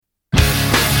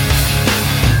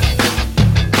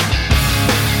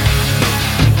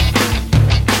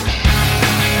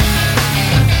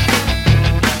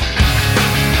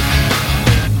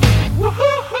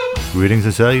Greetings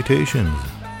and salutations.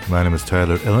 My name is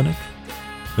Tyler Illinick,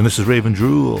 and this is Raven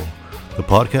Drool, the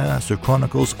podcast that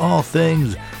chronicles all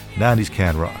things 90s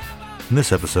can rock. In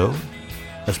this episode,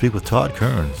 I speak with Todd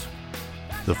Kearns,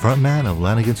 the frontman of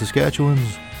Lanigan,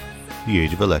 Saskatchewan's The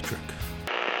Age of Electric.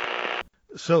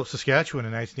 So, Saskatchewan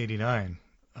in 1989.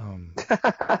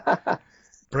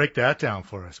 Break that down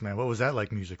for us, man. What was that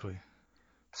like musically?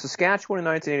 Saskatchewan in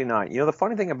 1989. The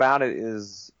funny thing about it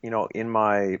is, in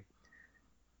my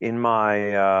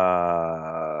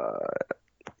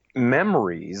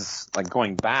memories, like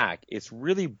going back, it's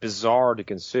really bizarre to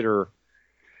consider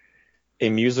a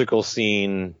musical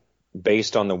scene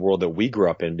based on the world that we grew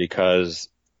up in, because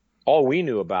all we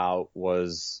knew about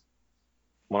was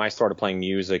when I started playing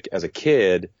music as a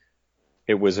kid,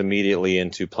 it was immediately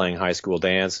into playing high school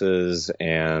dances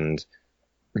and,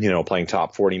 playing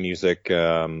top 40 music,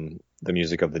 the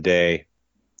music of the day.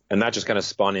 And that just kind of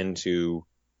spun into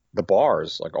the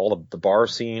bars, like all the bar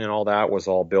scene and all that was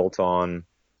all built on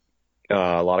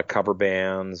a lot of cover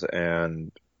bands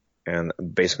and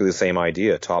basically the same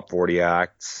idea, top 40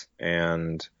 acts.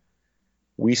 And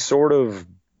we sort of,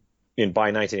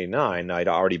 by 1989, I'd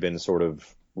already been sort of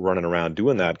running around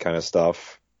doing that kind of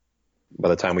stuff. By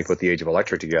the time we put the Age of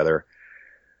Electric together,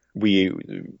 we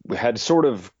had sort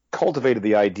of cultivated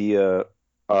the idea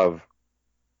of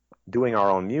doing our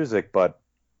own music, but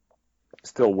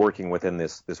still working within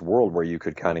this world where you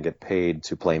could kind of get paid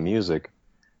to play music,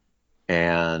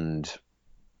 and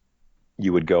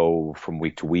you would go from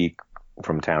week to week,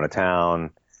 from town to town,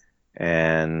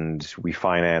 and we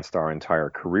financed our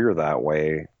entire career that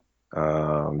way,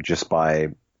 just by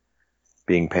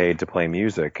being paid to play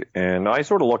music. And I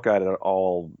sort of look at it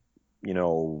all,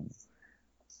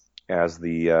 as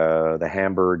the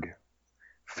Hamburg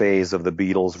phase of the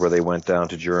Beatles, where they went down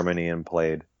to Germany and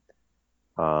played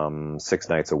 6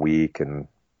 nights a week and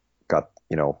got,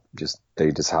 just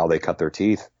how they cut their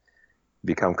teeth.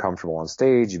 Become comfortable on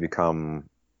stage, you become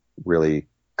really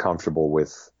comfortable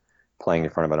with playing in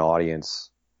front of an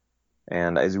audience.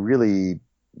 And it's really,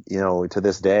 to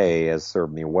this day has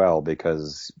served me well,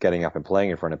 because getting up and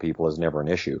playing in front of people is never an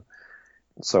issue.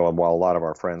 So while a lot of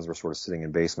our friends were sort of sitting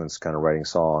in basements kind of writing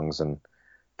songs and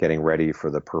getting ready for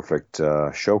the perfect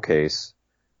showcase,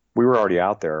 we were already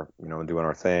out there, doing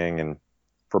our thing. And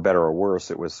for better or worse,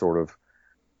 it was sort of,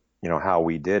 how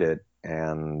we did it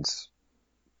and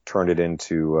turned it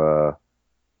into a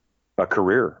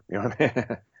career,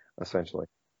 essentially.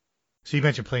 So you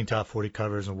mentioned playing top 40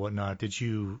 covers and whatnot. Did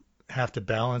you have to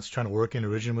balance trying to work in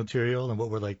original material, and what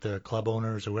were like the club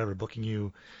owners or whoever booking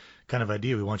you kind of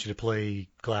idea? We want you to play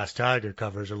Glass Tiger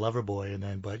covers or Loverboy, and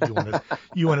then but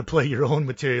you want to play your own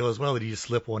material as well. Did you just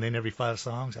slip one in every 5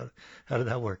 songs? How did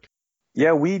that work?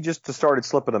 Yeah, we just started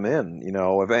slipping them in,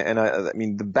 and I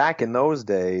mean, back in those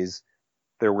days,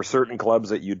 there were certain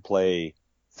clubs that you'd play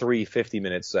 3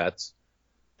 50-minute sets.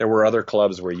 There were other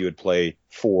clubs where you would play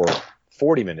 4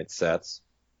 40-minute sets.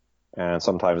 And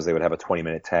sometimes they would have a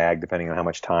 20-minute tag, depending on how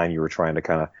much time you were trying to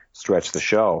kind of stretch the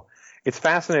show. It's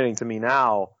fascinating to me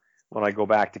now, when I go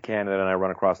back to Canada and I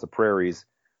run across the prairies,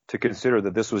 to consider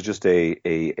that this was just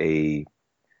a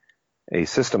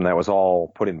system that was all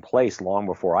put in place long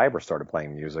before I ever started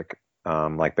playing music.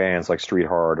 Like bands like Street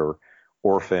Heart or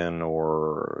Orphan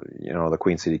or, the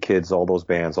Queen City Kids, all those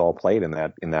bands all played in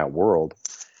that world.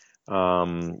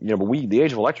 But the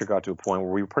Age of Electric got to a point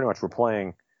where we pretty much were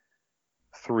playing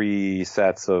 3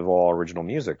 sets of all original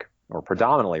music, or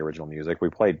predominantly original music. We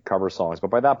played cover songs, but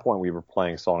by that point we were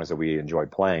playing songs that we enjoyed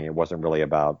playing. It wasn't really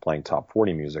about playing top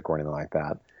 40 music or anything like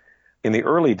that. In the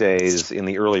early days, in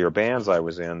the earlier bands I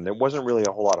was in, there wasn't really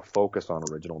a whole lot of focus on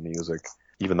original music,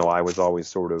 even though I was always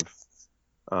sort of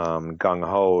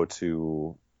gung-ho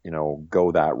to,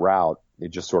 go that route.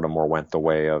 It just sort of more went the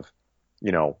way of,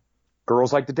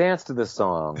 girls like to dance to this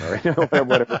song, or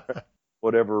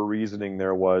whatever reasoning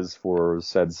there was for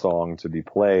said song to be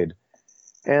played.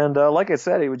 And like I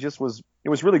said, it was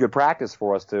really good practice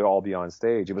for us to all be on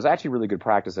stage. It was actually really good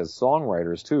practice as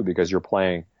songwriters too, because you're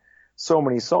playing so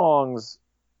many songs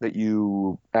that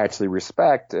you actually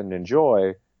respect and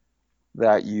enjoy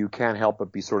that you can't help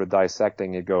but be sort of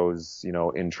dissecting. It goes,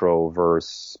 intro,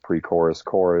 verse, pre-chorus,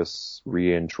 chorus,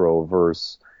 re-intro,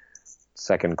 verse,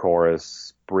 second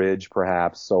chorus, bridge,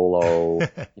 perhaps solo.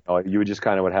 You would just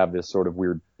kind of would have this sort of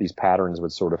weird, these patterns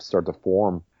would sort of start to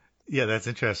form. Yeah, that's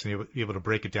interesting. You'll be able to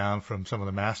break it down from some of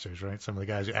the masters, right? Some of the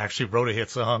guys who actually wrote a hit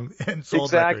song and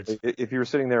sold records. If you were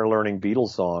sitting there learning Beatles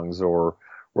songs or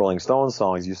Rolling Stones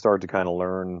songs, you start to kind of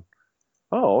learn,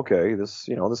 oh, okay, this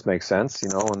makes sense,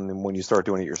 and when you start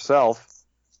doing it yourself,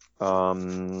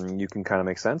 you can kind of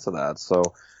make sense of that.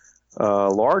 So,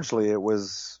 largely it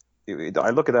was, I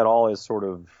look at that all as sort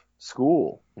of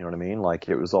school. You know what I mean? Like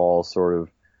it was all sort of,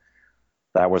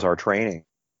 that was our training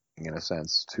in a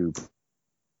sense to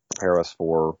prepare us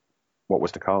for what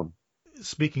was to come.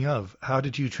 Speaking of, how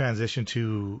did you transition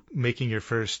to making your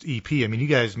first EP? I mean, you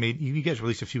guys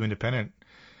released a few independent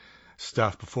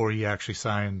stuff before you actually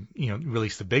signed,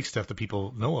 released the big stuff that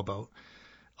people know about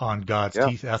on God's Yeah.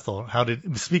 Teeth Ethel.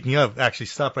 Speaking of, actually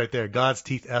stop right there. God's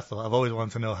Teeth Ethel. I've always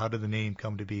wanted to know, how did the name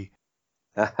come to be?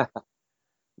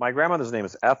 My grandmother's name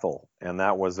is Ethel, and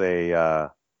that was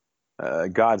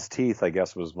God's Teeth, I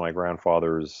guess, was my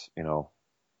grandfather's,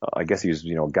 I guess he was,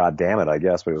 God damn it, I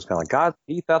guess, but it was kind of like, God's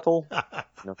Teeth Ethel.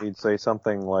 He'd say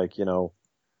something like,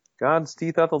 God's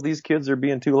Teeth Ethel, these kids are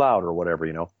being too loud or whatever,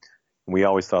 We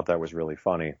always thought that was really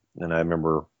funny. And I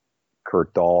remember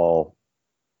Kurt Dahl.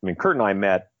 I mean, Kurt and I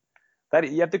met. That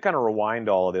you have to kind of rewind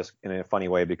all of this in a funny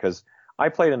way, because I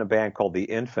played in a band called the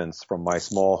Infants from my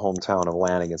small hometown of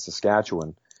Lanigan,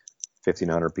 Saskatchewan.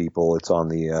 1,500 people. It's on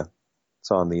the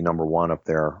number one up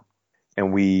there.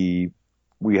 And we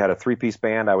had a 3-piece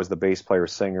band. I was the bass player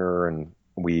singer, and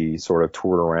we sort of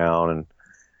toured around,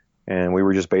 and we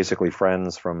were just basically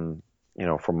friends from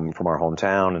our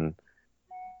hometown. And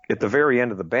at the very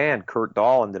end of the band, Kurt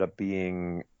Dahl ended up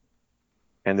being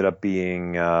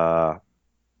a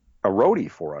roadie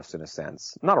for us, in a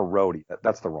sense. Not a roadie.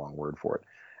 That's the wrong word for it.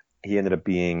 He ended up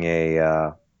being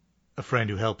a friend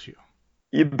who helps you.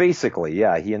 Basically,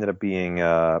 yeah. He ended up being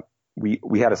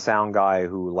we had a sound guy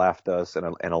who left us,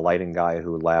 and a lighting guy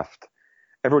who left.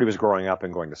 Everybody was growing up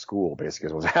and going to school, basically,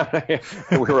 is what was happening.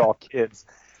 We were all kids,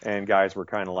 and guys were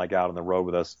kind of like out on the road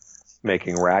with us,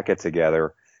 making racket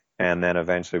together. And then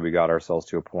eventually we got ourselves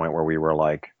to a point where we were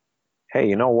like, hey,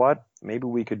 you know what? Maybe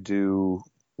we could do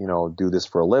this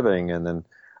for a living. And then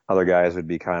other guys would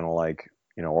be kind of like,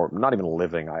 or not even a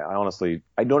living. I honestly,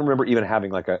 I don't remember even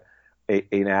having like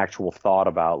an actual thought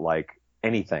about like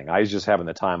anything. I was just having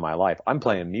the time of my life. I'm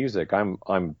playing music.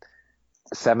 I'm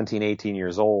 17, 18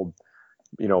 years old,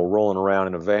 rolling around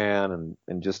in a van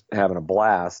and just having a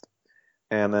blast.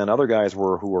 And then other guys who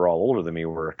were all older than me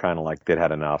were kind of like, they'd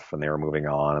had enough and they were moving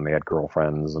on, and they had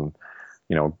girlfriends and,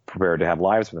 prepared to have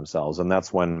lives for themselves. And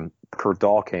that's when Kurt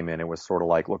Dahl came in. It was sort of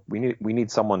like, look, we need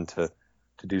someone to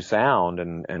do sound.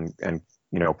 And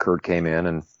Kurt came in,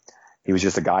 and he was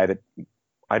just a guy that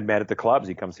I'd met at the clubs.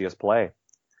 He'd come see us play.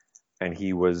 And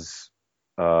he was,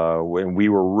 when we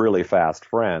were really fast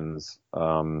friends.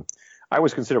 I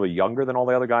was considerably younger than all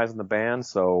the other guys in the band.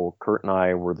 So Kurt and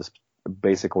I were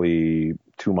basically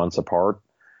 2 months apart.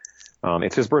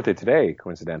 It's his birthday today,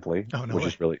 coincidentally,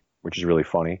 which is really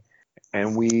funny.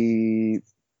 And we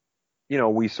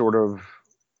sort of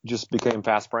just became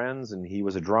fast friends, and he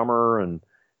was a drummer, and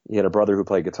he had a brother who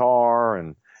played guitar,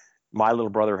 and my little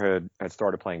brother had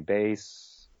started playing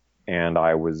bass, and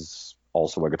I was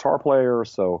also a guitar player.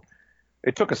 So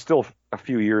it took us still a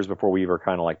few years before we ever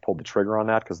kind of like pulled the trigger on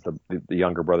that, because the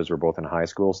younger brothers were both in high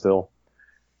school still.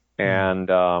 And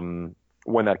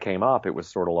when that came up, it was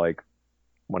sort of like,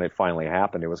 when it finally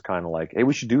happened, it was kind of like, hey,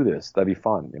 we should do this. That'd be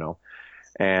fun,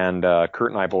 And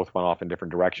Kurt and I both went off in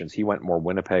different directions. He went more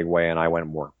Winnipeg way, and I went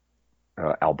more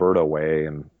Alberta way,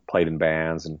 and played in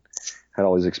bands and had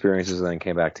all these experiences, and then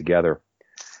came back together.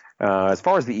 As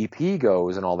far as the EP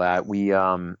goes and all that,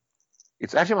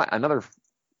 it's actually another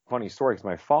funny story, because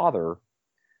my father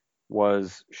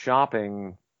was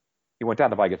shopping. He went down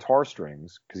to buy guitar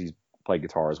strings, because he's played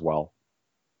guitar as well,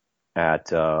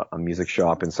 at a music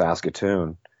shop in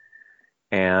Saskatoon.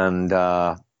 And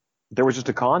there was just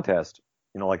a contest,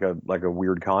 like a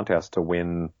weird contest to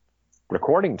win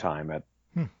recording time at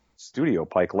Studio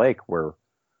Pike Lake, where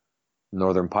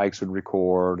Northern Pikes would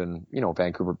record, and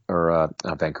Vancouver, or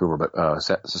not Vancouver, but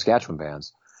Saskatchewan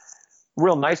bands.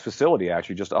 Real nice facility,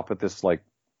 actually, just up at this like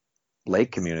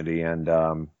lake community.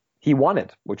 And he won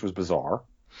it, which was bizarre.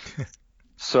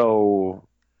 So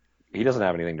he doesn't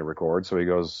have anything to record, so he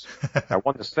goes, I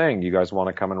won this thing. You guys want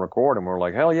to come and record? And we're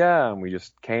like, hell yeah. And we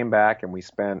just came back, and we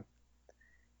spent,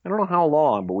 I don't know how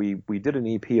long, but we did an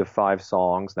EP of 5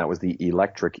 songs. And that was the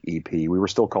Electric EP. We were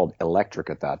still called Electric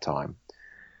at that time.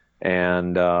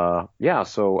 And and I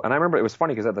remember it was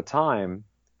funny, because at the time,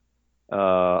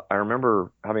 I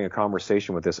remember having a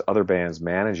conversation with this other band's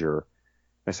manager.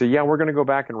 I said, yeah, we're going to go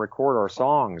back and record our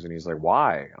songs. And he's like,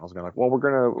 why? I was like, well,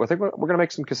 I think we're going to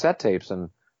make some cassette tapes and,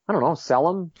 I don't know,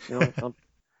 sell them. And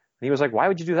he was like, why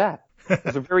would you do that? It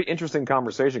was a very interesting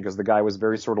conversation, because the guy was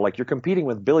very sort of like, you're competing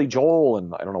with Billy Joel.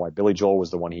 And I don't know why Billy Joel was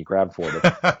the one he grabbed for,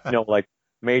 but, like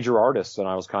major artists. And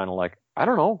I was kind of like, I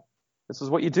don't know. This is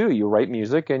what you do. You write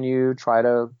music and you try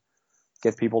to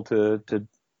get people to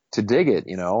dig it,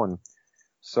 And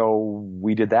so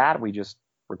we did that. We just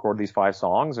recorded these 5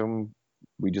 songs, and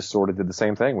we just sort of did the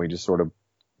same thing. We just sort of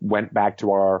went back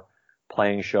to our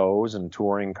playing shows and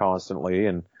touring constantly,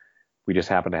 and we just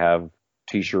happened to have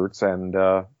T-shirts and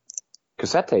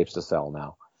cassette tapes to sell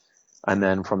now. And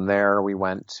then from there, we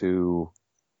went to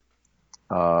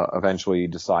eventually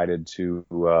decided to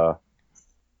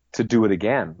do it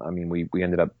again. I mean, we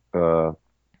ended up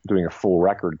doing a full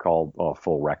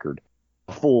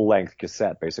length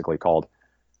cassette, basically, called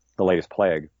The Latest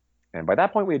Plague. And by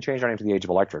that point, we had changed our name to The Age of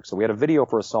Electric. So we had a video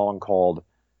for a song called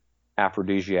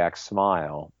Aphrodisiac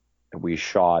Smile that we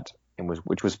shot,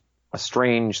 which was a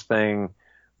strange thing.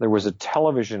 There was a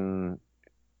television,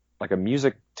 like a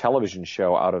music television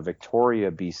show out of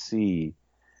Victoria, BC,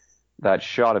 that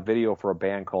shot a video for a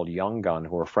band called Young Gun,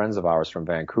 who are friends of ours from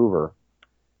Vancouver.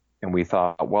 And we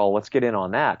thought, well, let's get in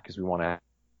on that because we want to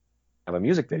have a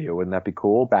music video. Wouldn't that be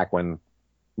cool? Back when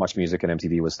Much Music and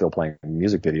MTV was still playing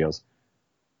music videos.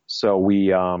 So we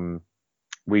made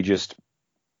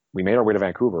our way to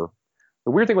Vancouver.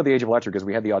 The weird thing with the Age of Electric is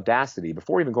we had the audacity,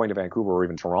 before even going to Vancouver or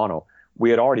even Toronto, we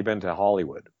had already been to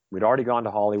Hollywood. We'd already gone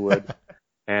to Hollywood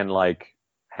and like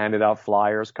handed out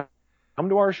flyers. Come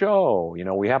to our show. You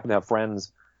know, we happened to have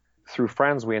friends. Through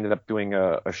friends, we ended up doing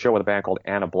a show with a band called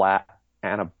Anna Black,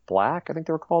 I think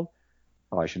they were called.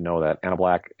 Oh, I should know that. Anna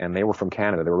Black. And they were from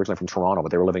Canada. They were originally from Toronto,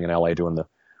 but they were living in LA doing the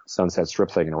Sunset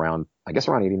Strip thing around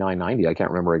 89, 90. I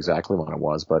can't remember exactly when it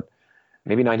was, but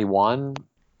maybe 91.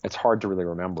 It's hard to really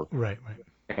remember. Right.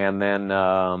 And then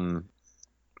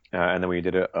we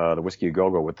did the Whiskey A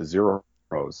Go-Go with the Zeros.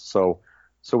 So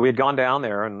we had gone down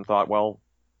there and thought, well,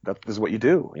 this is what you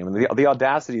do. I mean, the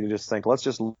audacity to just think, let's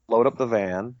just load up the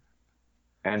van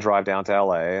and drive down to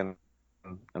LA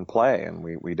and play. And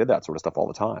we did that sort of stuff all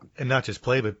the time. And not just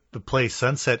play, but play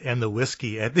Sunset and the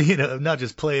Whiskey. And, not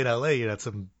just play in LA. You're at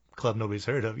some club nobody's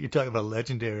heard of. You're talking about a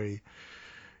legendary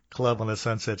club on the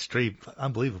Sunset Strip.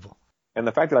 Unbelievable. And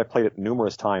the fact that I played it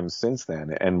numerous times since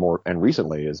then and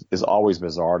recently is always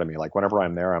bizarre to me. Like whenever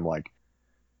I'm there, I'm like,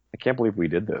 I can't believe we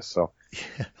did this. So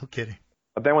yeah, no kidding.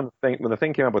 But then when the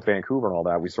thing came up with Vancouver and all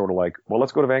that, we sort of like, well,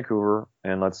 let's go to Vancouver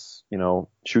and let's,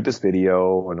 shoot this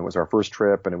video. And it was our first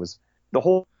trip. And it was the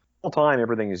whole time,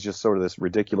 everything is just sort of this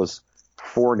ridiculous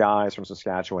 4 guys from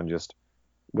Saskatchewan, just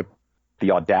with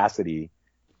the audacity,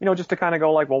 just to kind of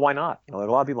go like, well, why not? A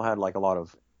lot of people had like a lot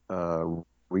of,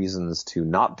 reasons to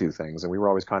not do things. And we were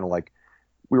always kind of like,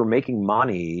 we were making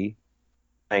money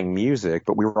playing music,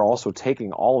 but we were also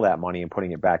taking all of that money and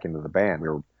putting it back into the band. We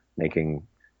were making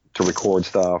to record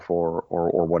stuff or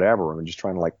whatever. And just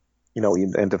trying to like,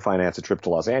 and to finance a trip to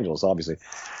Los Angeles, obviously.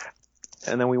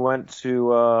 And then we went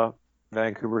to,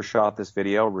 Vancouver, shot this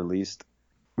video, we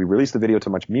released the video to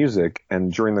Much Music.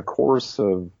 And during the course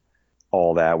of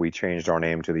all that, we changed our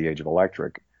name to The Age of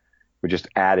Electric. We just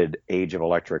added The Age of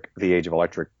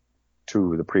Electric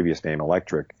to the previous name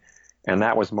Electric. And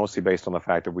that was mostly based on the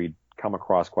fact that we'd come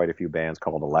across quite a few bands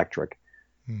called Electric.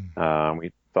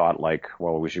 We thought like,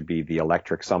 well, we should be the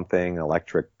Electric something,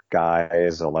 Electric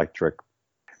Guys, Electric.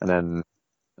 And then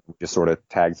just sort of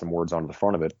tagged some words onto the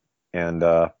front of it. And,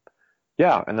 and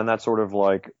then that sort of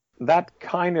like, that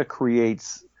kind of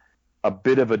creates a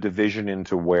bit of a division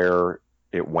into where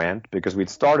it went, because we'd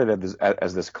started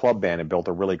as this club band and built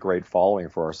a really great following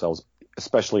for ourselves,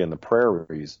 especially in the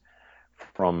prairies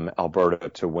from Alberta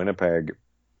to Winnipeg.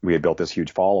 We had built this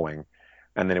huge following,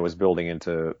 and then it was building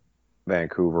into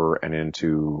Vancouver and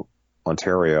into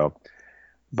Ontario.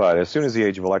 But as soon as the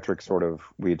Age of Electric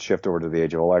we had shifted over to the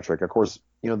Age of Electric, of course,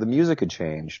 the music had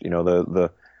changed.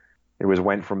 It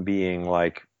went from being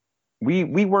like, we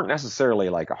weren't necessarily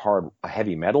like a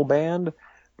heavy metal band,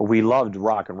 but we loved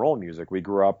rock and roll music. We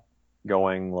grew up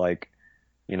going like,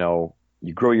 you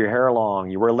grow your hair long,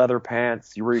 you wear leather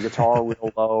pants, you wear your guitar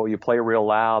real low, you play real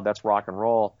loud. That's rock and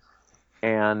roll.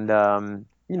 And,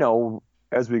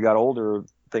 as we got older,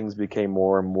 things became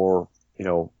more and more,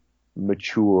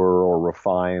 mature or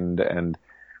refined. And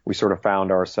we sort of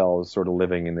found ourselves sort of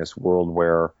living in this world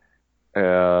where,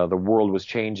 the world was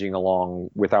changing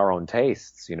along with our own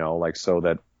tastes, so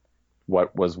that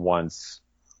what was once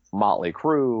Motley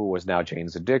Crue was now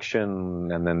Jane's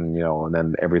Addiction. And then, and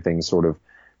then everything sort of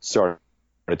started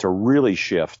to really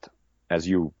shift as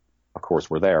you, of course,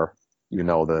 were there.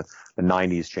 The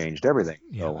 90s changed everything.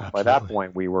 Yeah, so absolutely. By that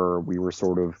point, we were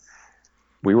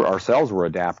ourselves were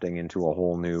adapting into a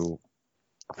whole new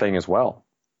thing as well.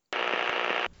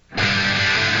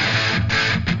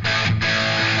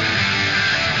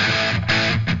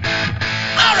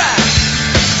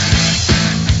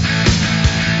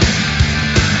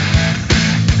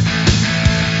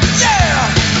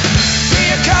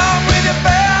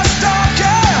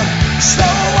 Slow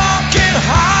walking,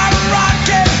 hard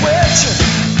rocking.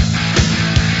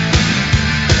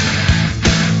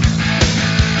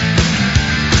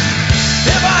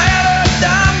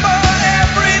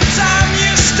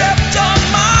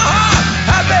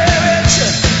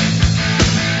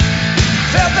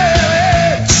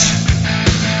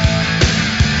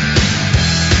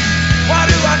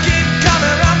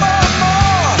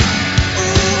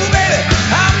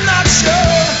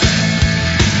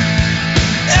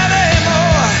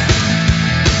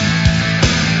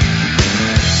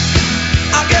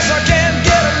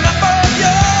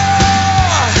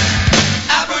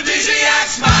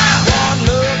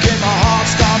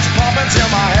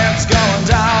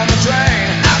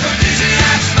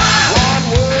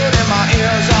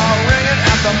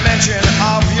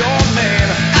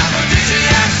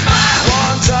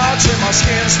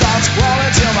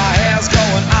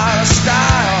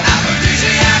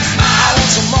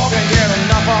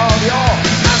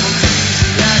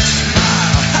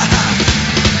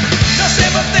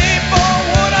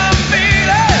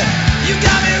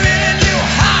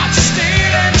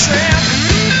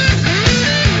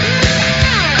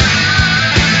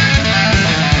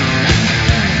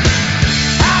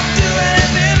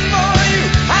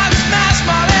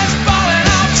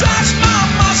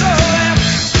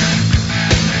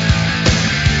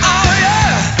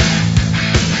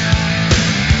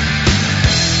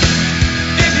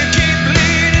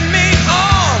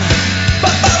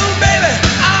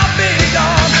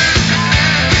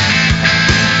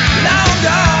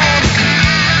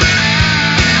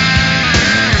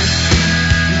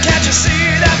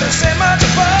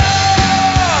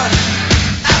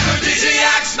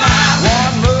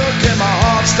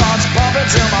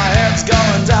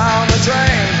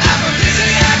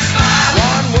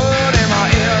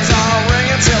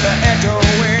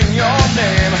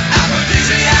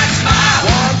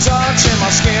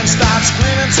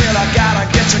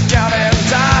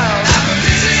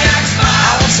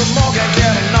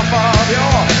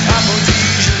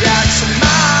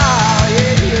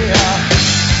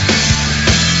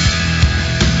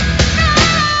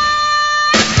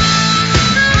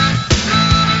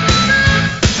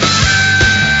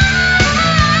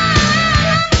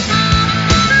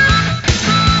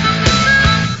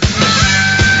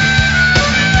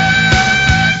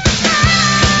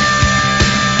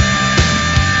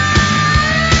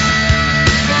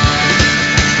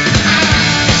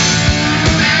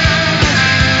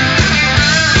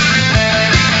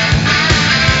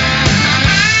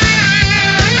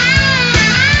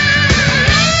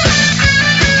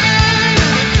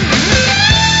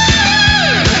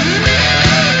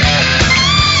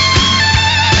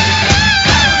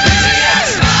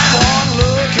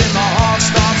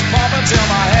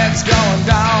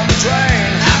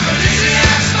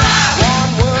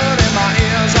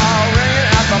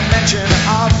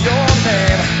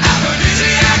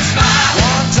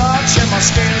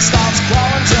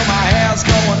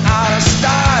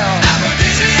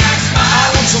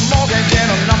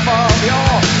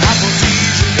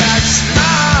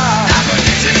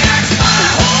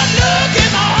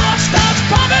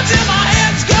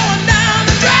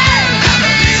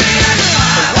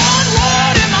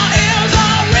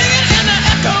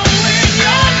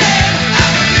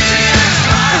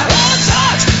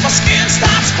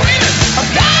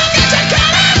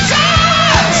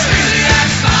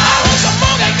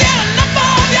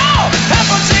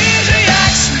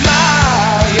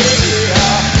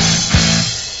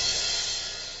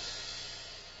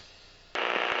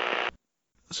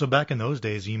 So back in those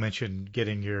days, you mentioned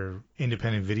getting your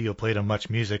independent video played on Much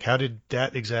Music. How did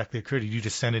that exactly occur? Did you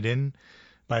just send it in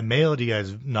by mail? Do you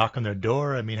guys knock on their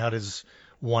door? I mean, how does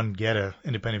one get a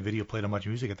independent video played on Much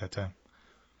Music at that time?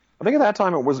 I think at that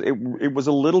time it was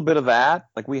a little bit of that.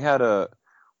 Like we had a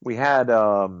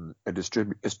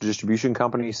distribution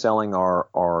company selling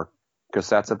our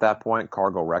cassettes at that point.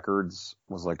 Cargo Records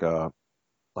was like kind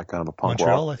of a punk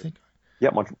Montreal, rock. I think.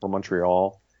 Yeah, from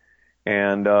Montreal.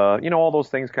 And all those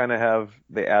things kind of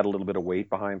they add a little bit of weight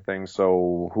behind things.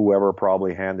 So whoever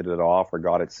probably handed it off or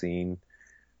got it seen.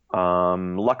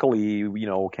 Luckily,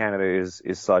 Canada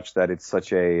is such that it's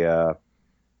such a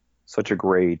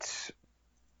great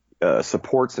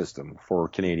support system for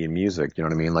Canadian music. You know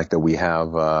what I mean? Like that we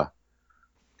have.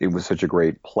 It was such a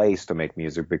great place to make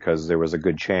music because there was a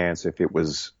good chance if it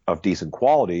was of decent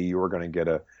quality, you were going to get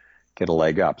a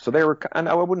leg up. So they were, and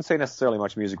I wouldn't say necessarily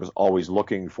Much Music was always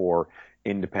looking for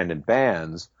independent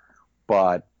bands,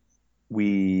 but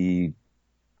we'd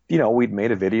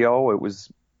made a video. It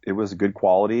was good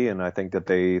quality, and I think that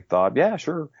they thought, yeah,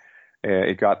 sure.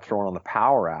 It got thrown on the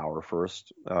Power Hour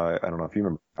first. I don't know if you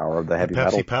remember Power, the heavy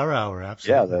metal. Pepsi Power Hour,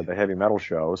 absolutely. Yeah, the heavy metal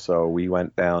show. So we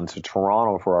went down to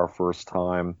Toronto for our first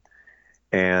time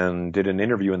and did an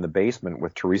interview in the basement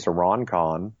with Teresa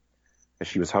Roncon.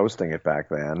 She was hosting it back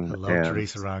then. I love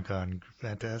Teresa Roncon.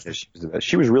 Fantastic.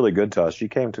 She was really good to us. She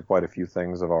came to quite a few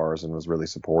things of ours and was really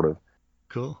supportive.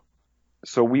 Cool.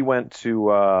 So we went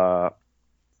to,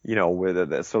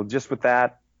 so just with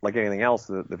that, like anything else,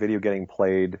 the video getting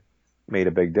played made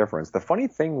a big difference. The funny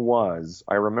thing was,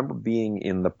 I remember being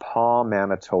in the Pas,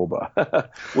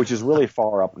 Manitoba, which is really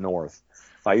far up north.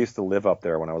 I used to live up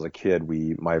there when I was a kid.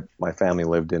 My family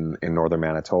lived in northern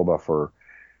Manitoba for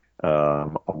a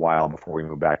while before we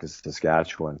moved back to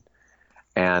Saskatchewan.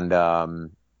 And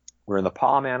we're in the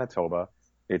Pas, Manitoba.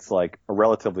 It's like a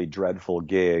relatively dreadful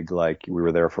gig. Like we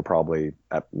were there for probably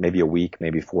maybe a week,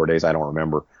 maybe 4 days. I don't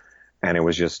remember. And it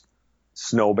was just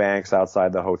snowbanks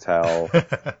outside the hotel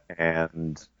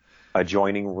and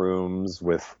adjoining rooms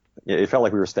it felt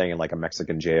like we were staying in like a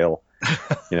Mexican jail.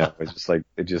 It's just like,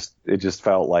 it just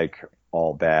felt like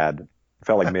all bad. It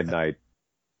felt like Midnight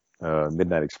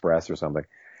Express or something.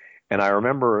 And I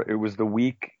remember it was the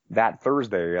week that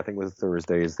Thursday, I think it was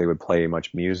Thursdays, they would play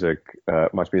Much Music.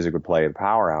 Much Music would play at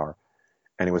Power Hour.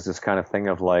 And it was this kind of thing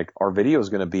of like, our video is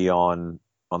going to be on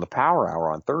the Power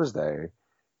Hour on Thursday.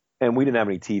 And we didn't have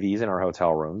any TVs in our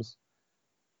hotel rooms.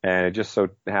 And it just so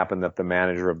happened that the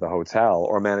manager of the hotel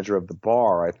or manager of the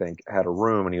bar, I think, had a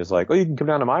room, and he was like, "Oh, you can come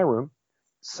down to my room."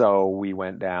 So we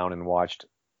went down and watched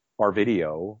our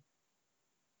video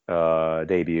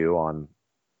debut on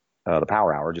the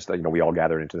Power Hour. Just, we all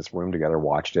gathered into this room together,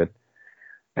 watched it.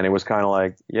 And it was kind of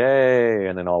like, yay.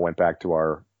 And then all went back to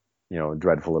our,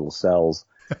 dreadful little cells.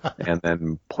 And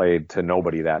then played to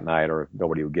nobody that night, or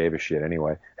nobody who gave a shit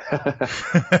anyway.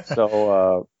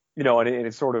 So, and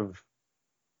it's sort of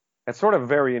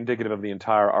very indicative of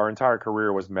our entire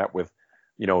career was met with,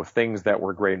 things that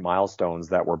were great milestones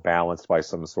that were balanced by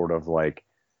some sort of like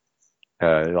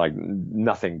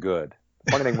nothing good.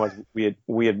 The funny thing was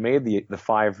we had made the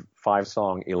five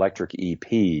song Electric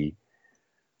EP.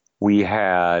 We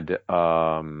had,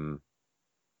 a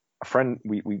friend,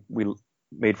 we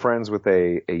made friends with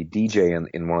a DJ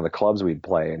in one of the clubs we'd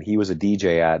play, and he was a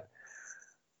DJ at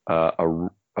a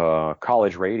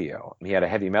college radio. He had a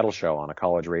heavy metal show on a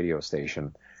college radio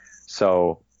station.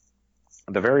 So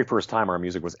the very first time our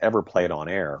music was ever played on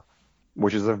air,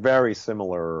 which is a very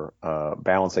similar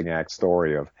balancing act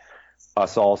story of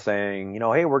us all saying,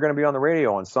 hey, we're going to be on the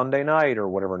radio on Sunday night or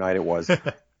whatever night it was.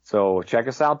 So check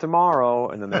us out tomorrow.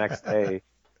 And then the next day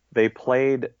they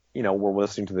played, we're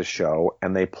listening to the show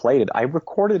and they played it. I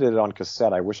recorded it on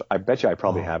cassette. I bet you I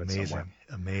probably have it somewhere.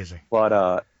 Amazing.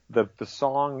 But the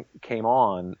song came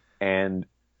on and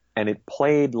it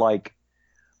played like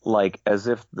as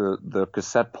if the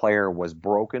cassette player was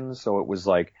broken. So it was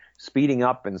like speeding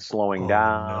up and slowing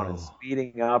down and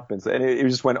speeding up. And it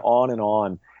just went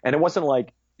on. And it wasn't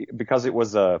like, because it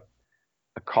was a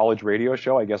college radio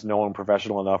show, I guess no one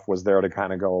professional enough was there to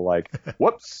kind of go like,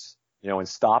 whoops, and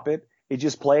stop it. It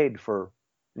just played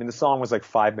the song was like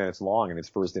 5 minutes long in its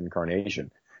first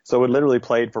incarnation. So it literally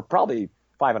played for probably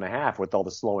 5.5 with all the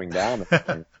slowing down.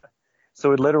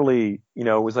 So it literally, it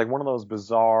was like one of those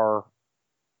bizarre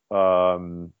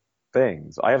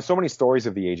things. I have so many stories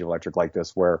of the Age of Electric like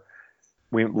this, where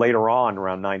we later on,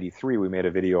 around 93, we made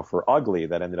a video for Ugly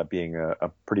that ended up being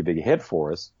a pretty big hit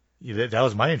for us. Yeah, that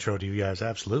was my intro to you guys.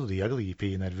 Absolutely. The Ugly EP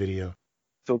in that video.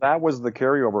 So that was the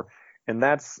carryover. And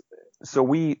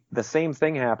the same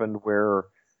thing happened where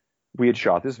we had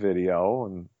shot this video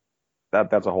and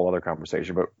that's a whole other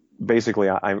conversation. But basically,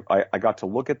 I got to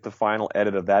look at the final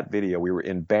edit of that video. We were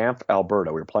in Banff,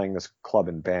 Alberta. We were playing this club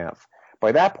in Banff.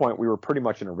 By that point, we were pretty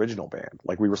much an original band.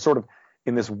 Like, we were sort of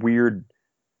in this weird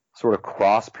sort of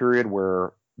cross period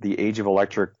where the Age of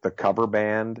Electric, the cover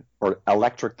band, or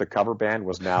Electric, the cover band,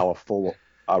 was now a full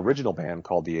original band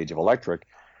called the Age of Electric.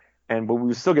 But we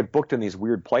would still get booked in these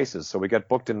weird places. So we got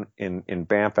booked in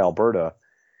Banff, Alberta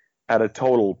at a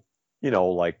total,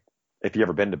 like, if you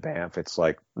ever been to Banff, it's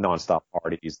like nonstop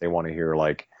parties. They want to hear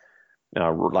like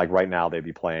right now they'd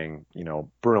be playing,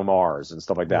 Bruno Mars and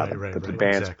stuff like that. Right, the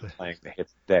band's exactly. playing the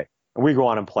hits of the day. And we go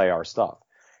on and play our stuff.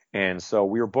 And so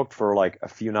we were booked for like a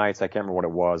few nights. I can't remember what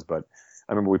it was, but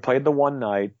I remember we played the one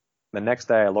night. The next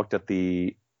day I looked at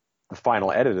the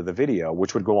final edit of the video,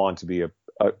 which would go on to be a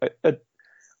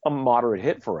moderate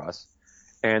hit for us.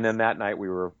 And then that night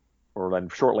then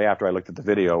shortly after I looked at the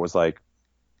video, it was like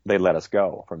they let us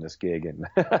go from this gig in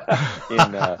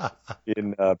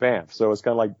Banff. So it's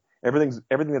kind of like everything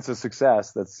that's a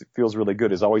success that feels really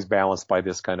good is always balanced by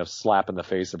this kind of slap in the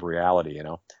face of reality,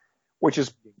 which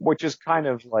is kind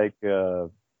of like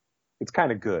it's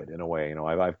kind of good in a way.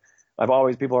 I've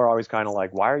always, people are always kind of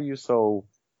like, why are you so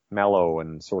mellow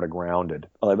and sort of grounded?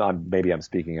 Maybe I'm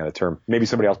speaking out of term. Maybe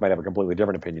somebody else might have a completely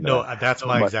different opinion. No, that's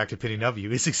my exact opinion of you.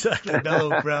 It's exactly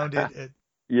mellow, grounded.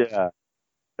 Yeah.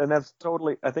 And that's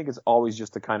totally, I think it's always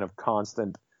just a kind of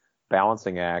constant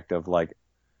balancing act of like,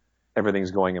 everything's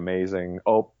going amazing.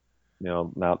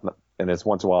 Now, and it's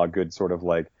once in a while a good sort of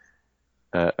like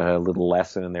a little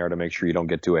lesson in there to make sure you don't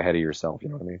get too ahead of yourself. You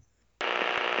know what I mean?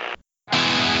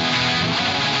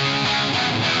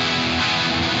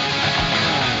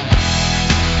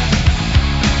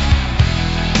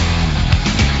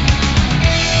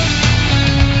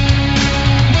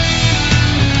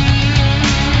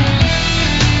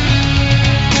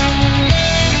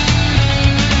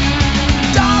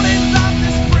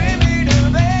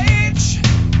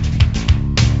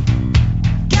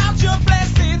 Count your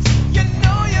blessings, you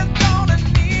know you're gonna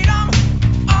need 'em.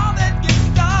 All that gets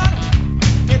started.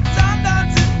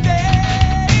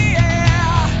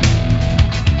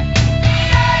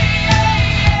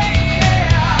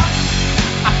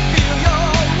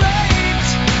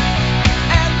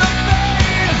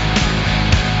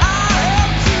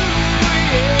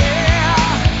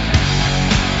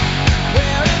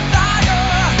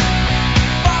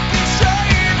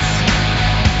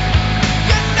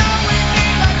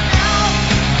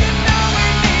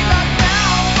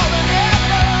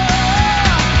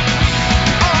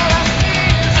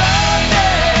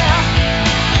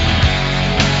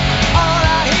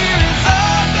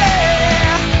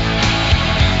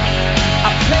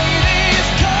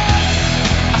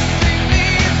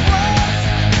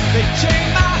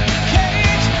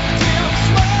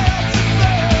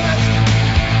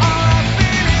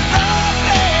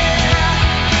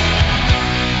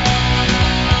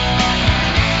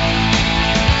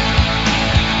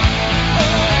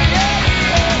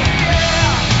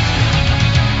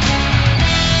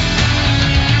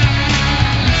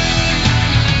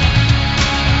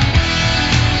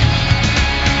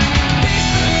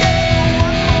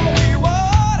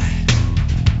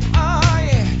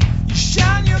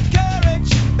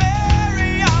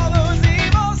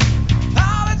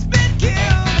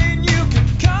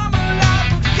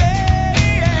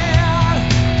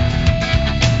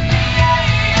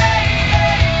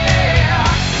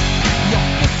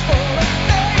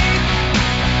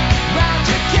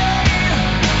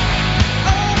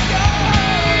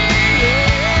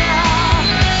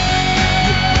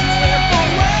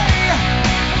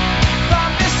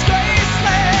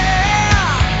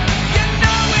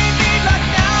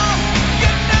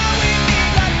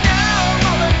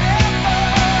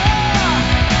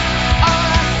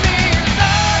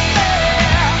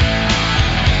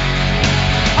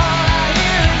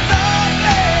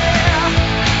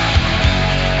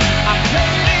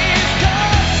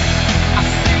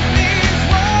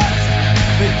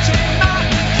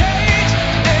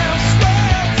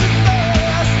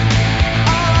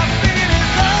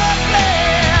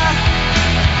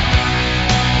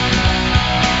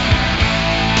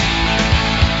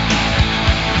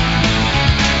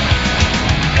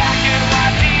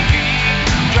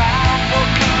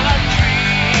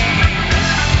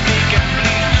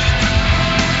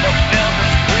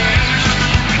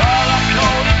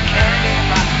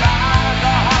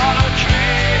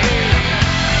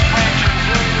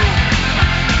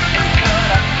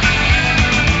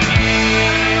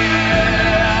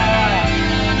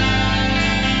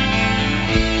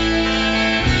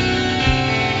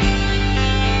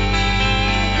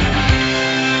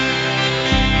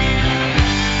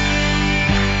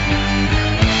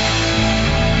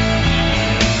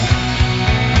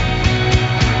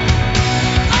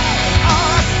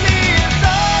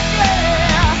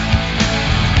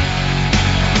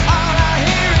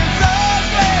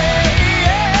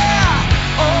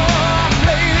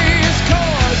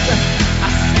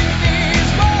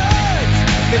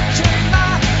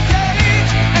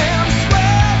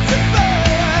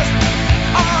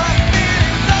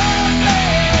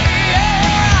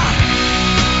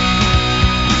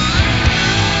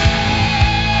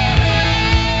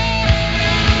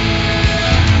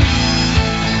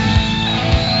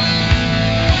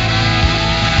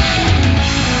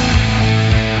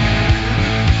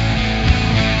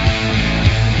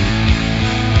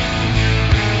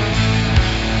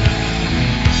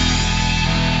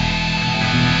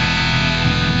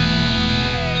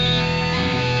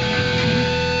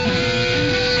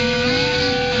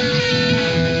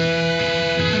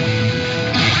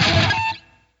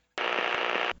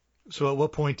 at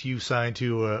what point do you sign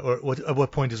to, at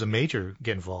what point does a major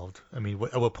get involved? I mean,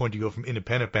 at what point do you go from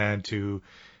independent band to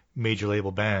major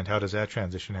label band? How does that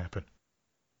transition happen?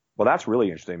 Well, that's really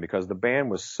interesting because the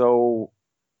band was so,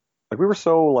 like, we were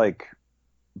so, like,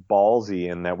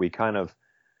 ballsy in that we kind of,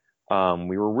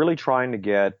 we were really trying to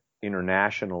get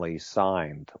internationally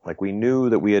signed. Like, we knew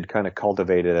that we had kind of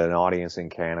cultivated an audience in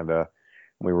Canada.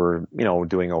 We were,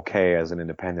 doing okay as an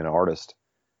independent artist.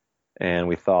 And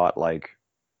we thought, like,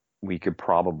 we could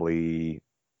probably,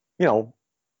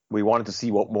 we wanted to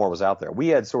see what more was out there. We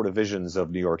had sort of visions of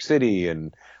New York City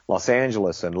and Los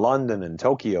Angeles and London and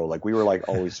Tokyo. Like, we were, like,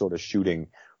 always sort of shooting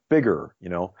bigger,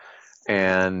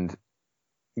 and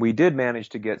we did manage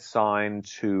to get signed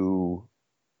to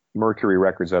Mercury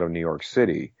Records out of New York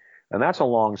City. And that's a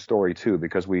long story too,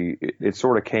 because it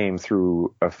sort of came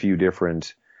through a few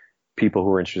different people who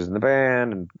were interested in the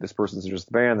band, and this person's interested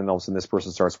in the band, and all of a sudden this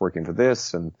person starts working for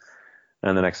this, and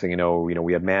the next thing you know,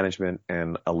 we had management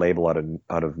and a label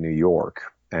out of New York.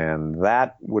 And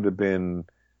that would have been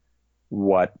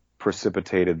what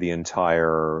precipitated the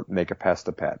entire Make a Pest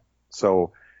a Pet.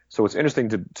 So it's interesting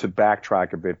to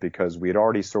backtrack a bit, because we had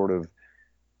already sort of,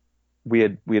 we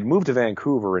had moved to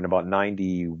Vancouver in about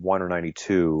 91 or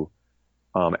 92.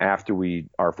 After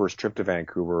our first trip to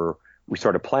Vancouver, we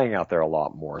started playing out there a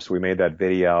lot more. So we made that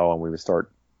video and we would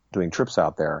start doing trips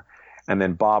out there. And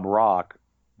then Bob Rock,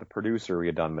 the producer, he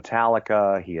had done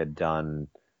Metallica, he had done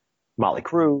Motley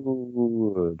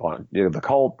Crue, The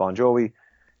Cult, Bon Jovi.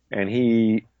 And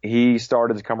he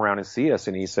started to come around and see us,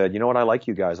 and he said, "You know what? I like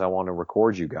you guys. I want to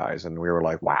record you guys." And we were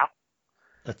like, "Wow,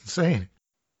 that's insane."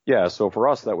 Yeah. So for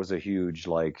us, that was a huge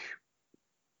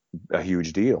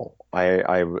deal.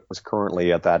 I was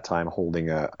currently at that time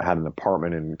had an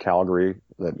apartment in Calgary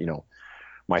that,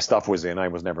 my stuff was in. I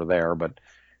was never there, but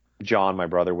John, my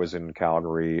brother, was in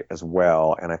Calgary as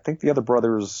well. And I think the other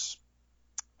brothers,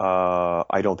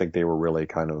 I don't think they were really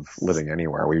kind of living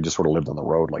anywhere. We just sort of lived on the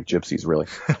road like gypsies, really.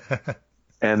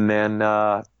 And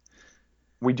then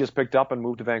we just picked up and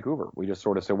moved to Vancouver. We just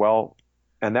sort of said, well,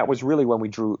 and that was really when we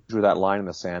drew that line in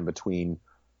the sand between,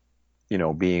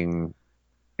 being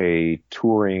a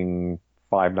touring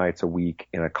 5 nights a week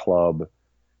in a club,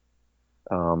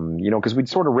 because we'd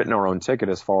sort of written our own ticket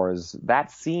as far as that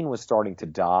scene was starting to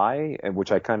die, and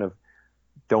which I kind of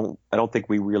I don't think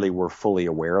we really were fully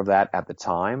aware of that at the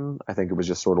time. I think it was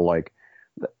just sort of like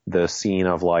the scene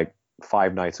of like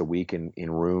 5 nights a week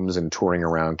in rooms and touring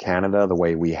around Canada the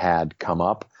way we had come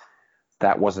up.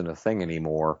 That wasn't a thing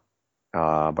anymore.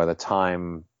 By the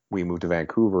time we moved to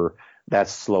Vancouver, that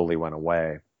slowly went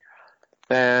away.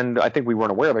 And I think we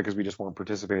weren't aware of it because we just weren't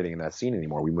participating in that scene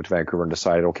anymore. We moved to Vancouver and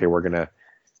decided, okay, we're going to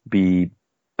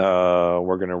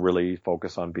really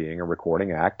focus on being a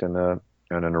recording act and an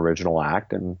original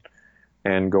act and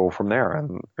go from there.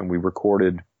 And we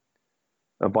recorded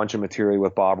a bunch of material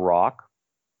with Bob Rock.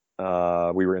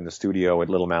 We were in the studio at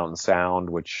Little Mountain Sound,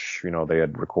 which, they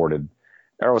had recorded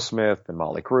Aerosmith and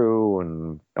Motley Crue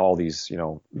and all these,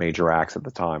 major acts at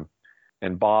the time.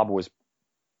 And Bob was,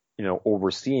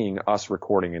 overseeing us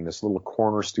recording in this little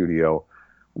corner studio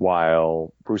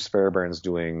while Bruce Fairbairn's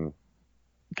doing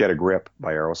Get a Grip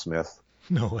by Aerosmith.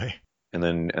 No way. And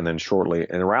then shortly,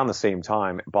 and around the same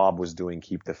time, Bob was doing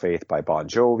Keep the Faith by Bon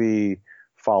Jovi,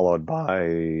 followed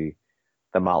by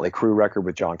the Motley Crue record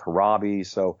with John Corabi.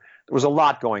 So there was a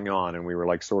lot going on, and we were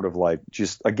like, sort of like,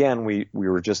 just, again, we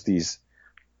were just these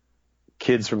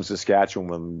kids from Saskatchewan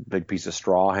with a big piece of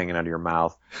straw hanging out of your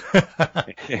mouth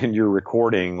and you're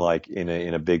recording like in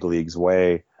a big leagues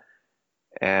way.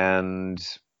 And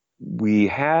we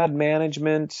had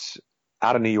management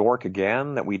out of New York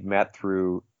again that we'd met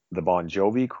through the Bon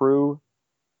Jovi crew.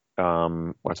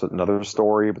 That's another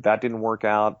story, but that didn't work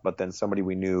out. But then somebody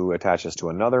we knew attached us to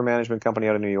another management company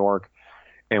out of New York,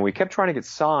 and we kept trying to get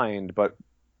signed, but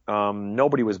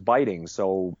nobody was biting.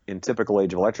 So in typical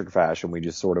Age of Electric fashion, we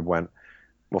just sort of went,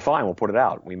 well, fine, we'll put it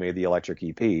out. We made the Electric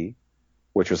EP,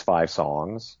 which was 5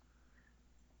 songs,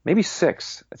 maybe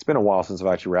 6. It's been a while since I've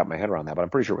actually wrapped my head around that, but I'm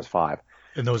pretty sure it was 5.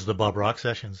 And those are the Bob Rock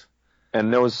sessions.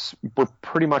 And those were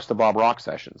pretty much the Bob Rock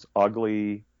sessions.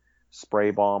 Ugly,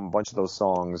 Spray Bomb, a bunch of those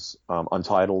songs,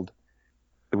 Untitled.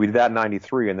 We did that in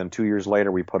 93, and then 2 years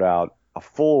later we put out a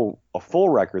full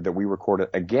record that we recorded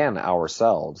again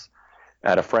ourselves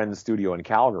at a friend's studio in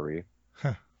Calgary.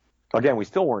 Huh. Again, we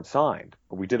still weren't signed,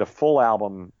 but we did a full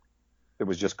album. It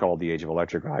was just called The Age of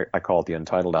Electric. I call it the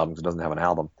Untitled album because it doesn't have an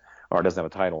album, or it doesn't have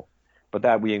a title. But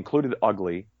that we included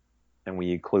Ugly, and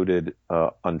we included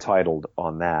Untitled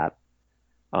on that.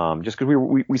 Just because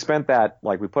we spent that,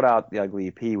 like, we put out the Ugly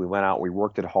EP, we went out, we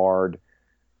worked it hard,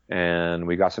 and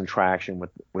we got some traction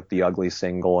with the Ugly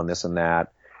single and this and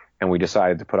that. and we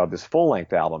decided to put out this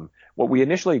full-length album. What we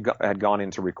initially had gone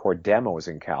in to record demos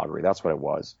in Calgary. That's what it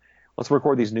was. Let's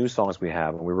record these new songs we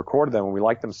have. And we recorded them, and we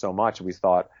liked them so much, we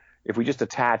thought if we just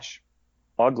attach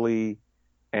Ugly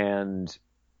and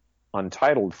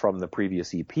Untitled from the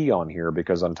previous EP on here,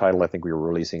 because Untitled I think we were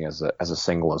releasing as a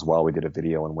single as well. We did a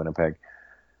video in Winnipeg.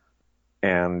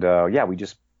 And we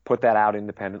just put that out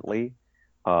independently.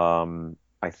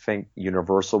 I think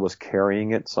Universal was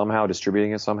carrying it somehow,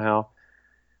 distributing it somehow.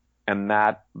 And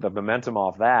that, the momentum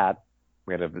off that,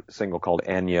 we had a single called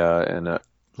Enya, and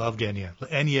loved Enya.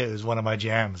 Enya is one of my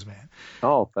jams, man.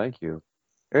 Oh, thank you.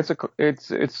 It's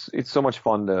so much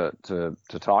fun to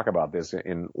talk about this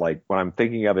in, like, when I'm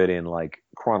thinking of it in like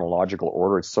chronological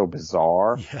order. It's so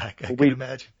bizarre. Yeah, I can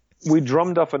imagine. We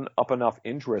drummed up enough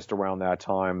interest around that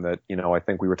time that, you know, I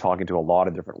think we were talking to a lot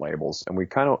of different labels, and we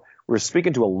were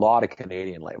speaking to a lot of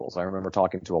Canadian labels. I remember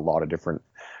talking to a lot of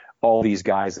all these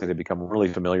guys that had become really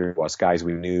familiar to us, guys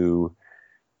we knew,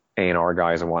 A&R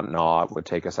guys and whatnot, would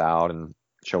take us out and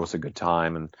show us a good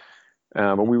time.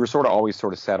 But we were always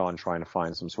set on trying to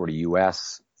find some sort of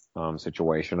U.S.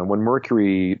 situation. And when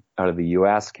Mercury out of the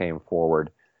U.S. came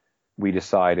forward, we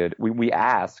decided, we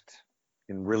asked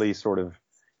in really sort of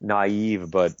naive,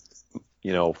 but,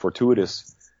 you know,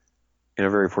 in a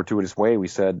very fortuitous way, we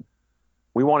said,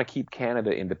 we want to keep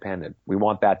Canada independent. We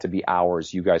want that to be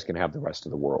ours. You guys can have the rest of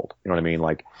the world. You know what I mean?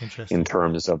 Like, in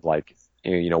terms of, like,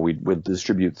 you know, we'd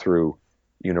distribute through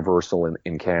Universal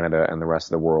in Canada, and the rest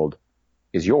of the world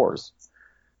is yours.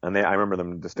 And I remember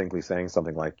them distinctly saying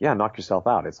something like, yeah, knock yourself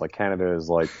out. It's like Canada is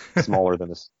like smaller than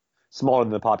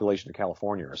the population of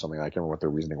California or something. I can't remember what their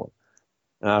reasoning was.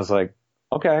 And I was like,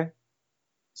 okay.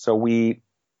 So we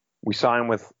signed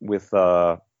with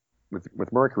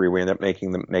Mercury. We ended up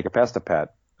making the Make a Pestapet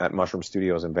at Mushroom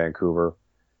Studios in Vancouver,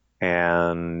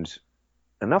 and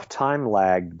enough time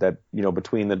lagged that, you know,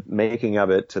 between the making of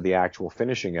it to the actual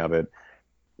finishing of it,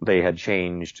 they had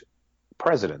changed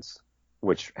presidents,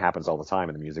 which happens all the time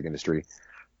in the music industry.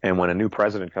 And when a new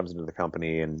president comes into the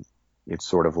company, and it's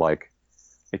sort of like,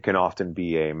 it can often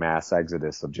be a mass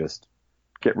exodus of just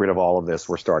get rid of all of this.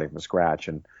 We're starting from scratch.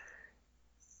 And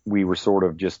we were sort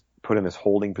of just put in this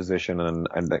holding position. And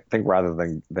I think rather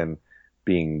than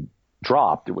being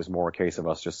dropped, it was more a case of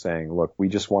us just saying, look, we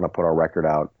just want to put our record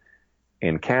out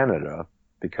in Canada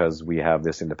because we have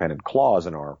this independent clause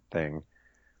in our thing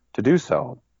to do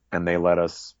so. And they let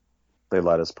us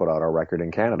put out our record in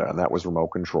Canada, and that was Remote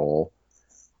Control,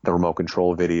 the Remote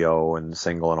Control video and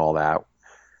single and all that.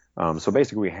 So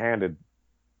basically we handed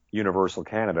Universal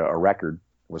Canada a record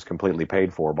that was completely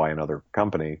paid for by another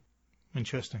company.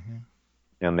 Interesting.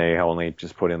 Yeah. And they only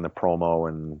just put in the promo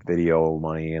and video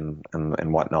money and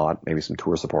whatnot, maybe some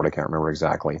tour support. I can't remember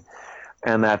exactly.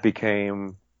 And that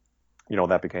became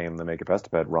the Make a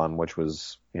Pestapet run, which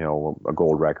was, you know, a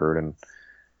gold record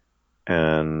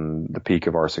and the peak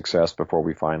of our success before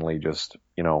we finally just,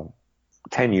 you know,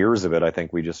 10 years of it, I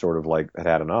think we just sort of like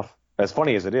had enough. As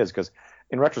funny as it is, because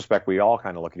in retrospect, we all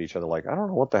kind of look at each other like, I don't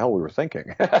know what the hell we were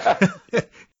thinking.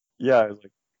 Yeah,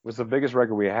 it was the biggest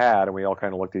record we had, and we all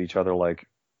kind of looked at each other like,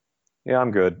 yeah,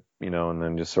 I'm good, you know, and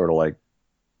then just sort of like,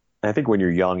 I think when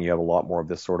you're young, you have a lot more of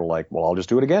this sort of like, well, I'll just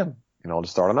do it again. You know, I'll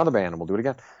just start another band and we'll do it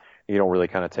again. You don't really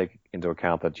kind of take into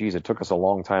account that, geez, it took us a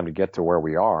long time to get to where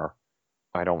we are.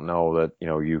 I don't know that, you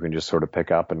know, you can just sort of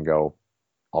pick up and go,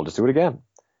 I'll just do it again.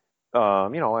 You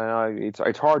know, and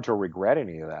it's hard to regret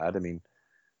any of that. I mean,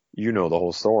 you know, the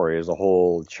whole story is a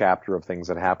whole chapter of things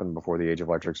that happened before the Age of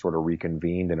Electric sort of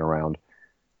reconvened in around,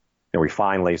 you know, we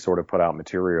finally sort of put out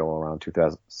material around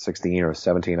 2016 or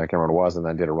 17, I can't remember what it was, and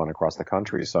then did a run across the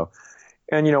country. So,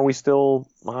 and, you know, we still,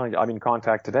 I'm in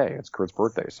contact today. It's Kurt's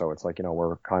birthday. So it's like, you know,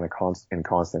 we're kind of in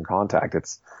constant contact.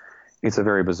 It's a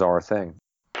very bizarre thing.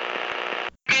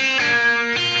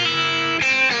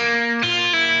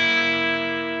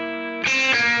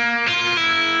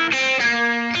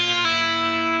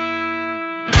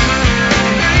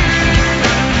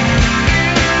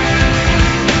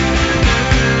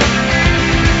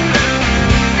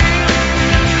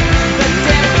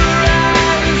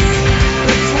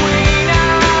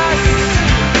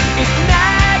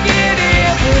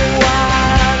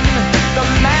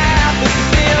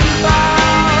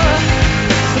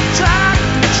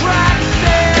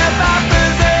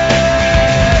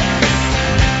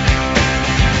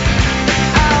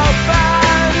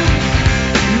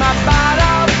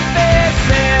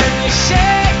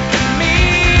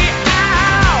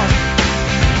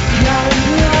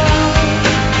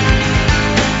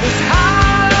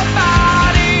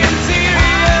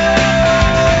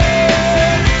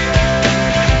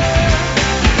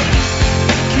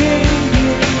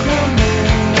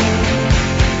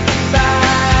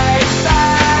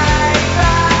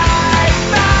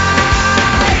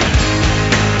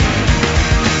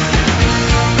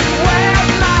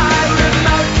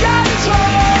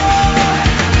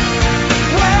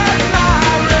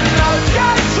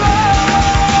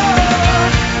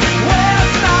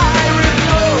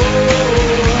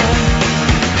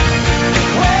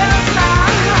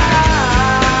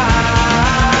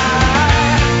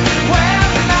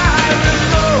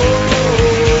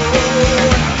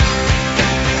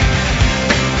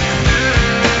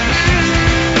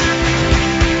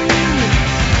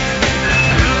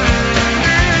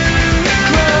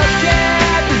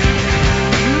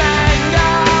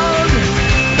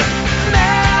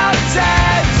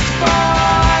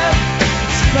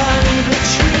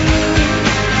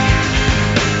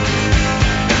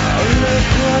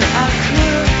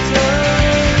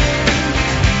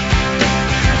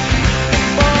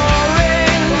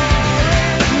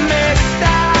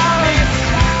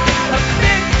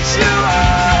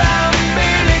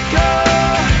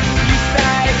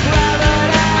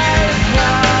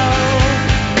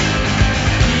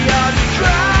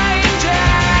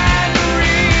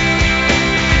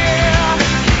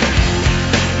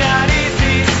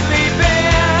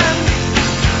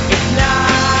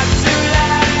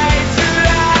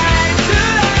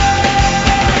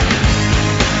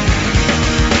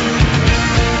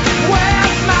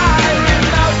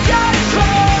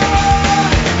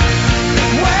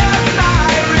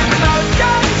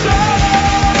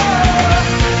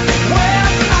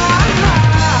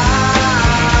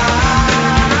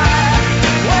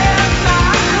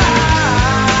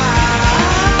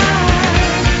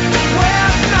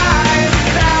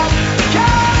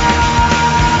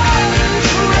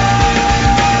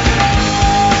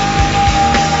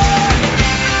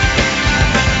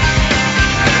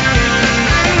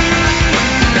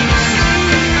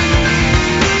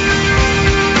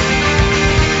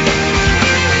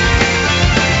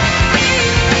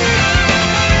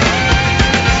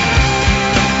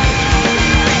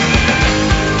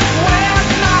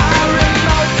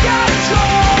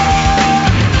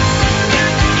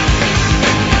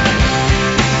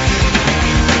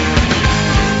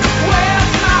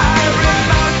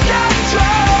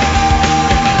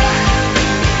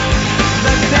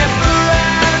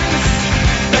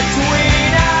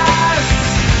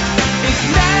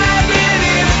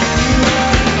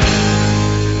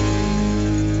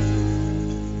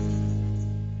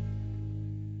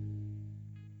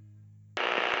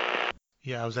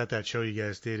 Yeah, I was at that show you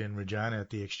guys did in Regina at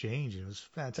the Exchange. It was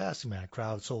fantastic, man.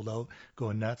 Crowd sold out,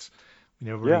 going nuts. I mean,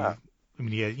 Yeah. everybody. I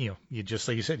mean, you just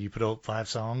like you said, you put out 5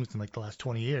 songs in like the last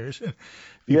 20 years. People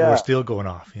were Yeah. still going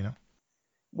off.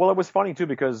 Well, it was funny too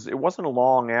because it wasn't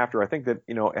long after. I think that,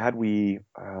 had we,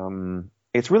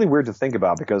 it's really weird to think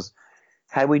about because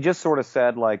had we just sort of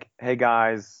said like, hey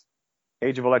guys,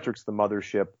 Age of Electric's the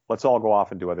mothership. Let's all go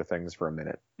off and do other things for a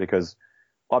minute because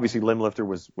obviously Limblifter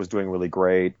was doing really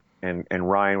great and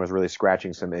Ryan was really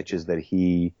scratching some itches that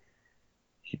he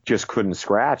just couldn't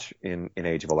scratch in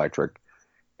Age of Electric.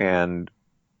 And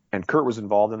Kurt was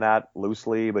involved in that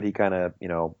loosely, but he kind of,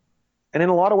 and in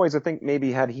a lot of ways, I think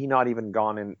maybe had he not even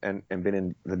gone in and been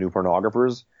in the New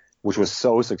Pornographers, which was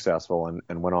so successful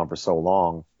and went on for so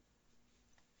long,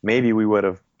 maybe we would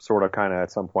have sort of kind of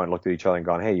at some point looked at each other and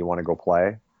gone, hey, you want to go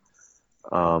play?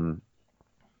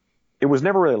 It was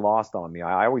never really lost on me.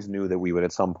 I always knew that we would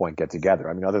at some point get together.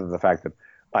 I mean, other than the fact that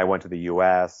I went to the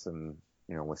U.S. and,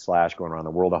 with Slash going around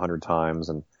the world 100 times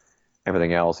and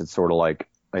everything else, it's sort of like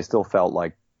I still felt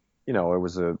like, it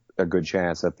was a good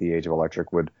chance that the Age of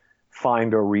Electric would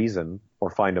find a reason or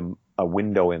find a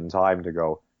window in time to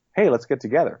go, hey, let's get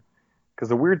together. Because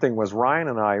the weird thing was Ryan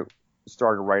and I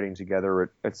started writing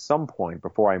together at some point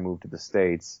before I moved to the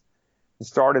States and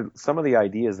started some of the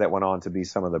ideas that went on to be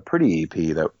some of the Pretty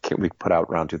EP that we put out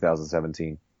around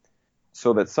 2017.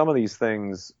 So that some of these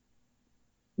things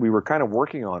we were kind of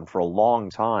working on for a long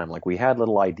time. Like we had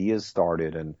little ideas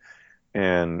started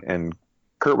and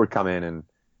Kurt would come in and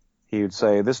he would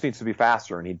say, this needs to be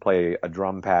faster. And he'd play a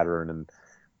drum pattern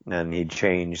and he'd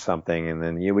change something. And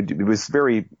then it was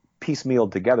very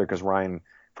piecemealed together because from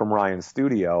Ryan's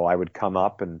studio, I would come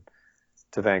up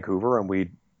to Vancouver and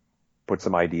we'd put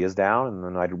some ideas down and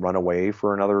then I'd run away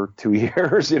for another 2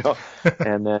 years,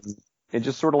 and then it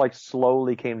just sort of like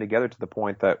slowly came together to the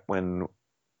point that and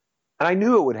I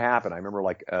knew it would happen. I remember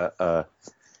like,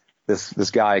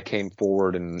 this guy came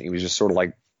forward and he was just sort of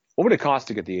like, what would it cost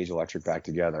to get the Age of Electric back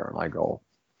together? And I go,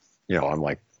 I'm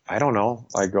like, I don't know.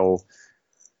 I go,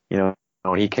 and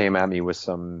he came at me with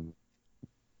some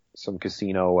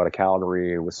casino out of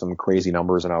Calgary with some crazy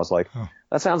numbers. And I was like,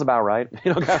 that sounds about right.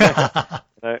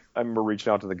 I remember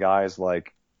reaching out to the guys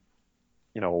like,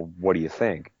 what do you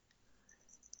think?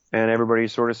 And everybody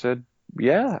sort of said,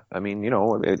 yeah. I mean,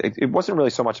 it wasn't really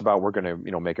so much about we're going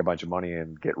to, make a bunch of money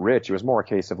and get rich. It was more a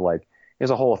case of like, there's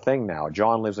a whole thing now.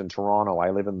 John lives in Toronto. I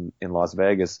live in Las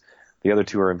Vegas. The other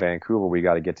two are in Vancouver. We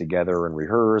got to get together and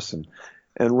rehearse. And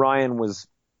Ryan was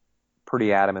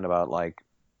pretty adamant about like,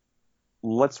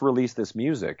 let's release this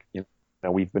music.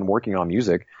 We've been working on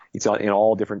music. It's in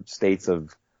all different states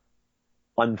of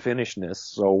unfinishedness.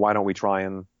 So why don't we try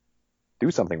and do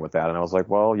something with that? And I was like,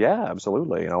 well, yeah,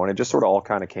 absolutely. And it just sort of all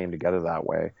kind of came together that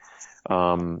way.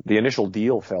 The initial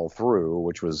deal fell through,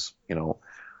 which was,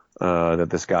 that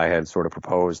this guy had sort of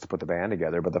proposed to put the band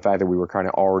together. But the fact that we were kind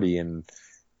of already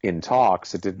in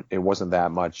talks, it wasn't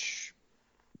that much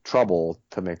trouble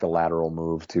to make the lateral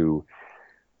move to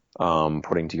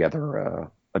putting together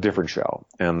a different show.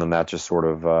 And then that just sort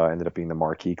of ended up being the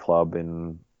Marquee Club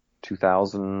in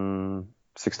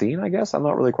 2016, I guess. I'm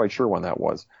not really quite sure when that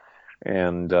was.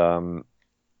 And, and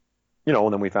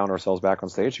then we found ourselves back on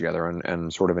stage together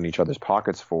and sort of in each other's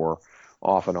pockets for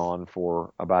off and on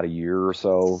for about a year or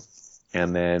so.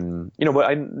 And then,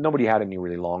 but nobody had any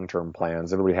really long-term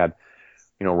plans. Everybody had,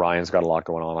 Ryan's got a lot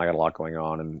going on. I got a lot going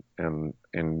on and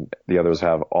the others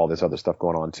have all this other stuff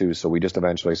going on too. So we just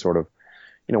eventually sort of,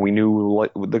 we knew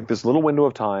this little window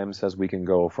of time says we can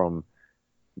go from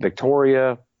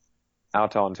Victoria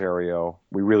out to Ontario.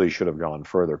 We really should have gone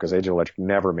further because Age of Electric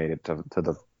never made it to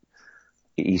the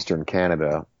Eastern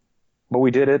Canada, but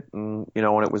we did it and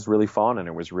it was really fun and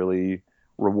it was really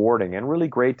rewarding and really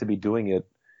great to be doing it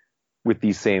with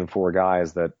these same four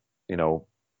guys that,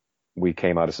 we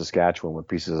came out of Saskatchewan with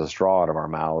pieces of straw out of our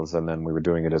mouths. And then we were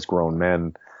doing it as grown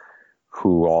men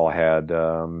who all had,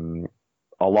 a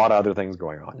lot of other things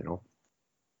going on,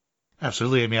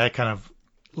 Absolutely. I mean, I kind of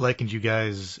likened you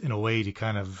guys in a way to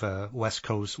kind of West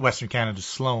Coast, Western Canada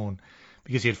Sloan,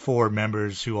 because you had four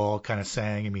members who all kind of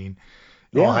sang. I mean,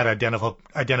 all had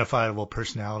identifiable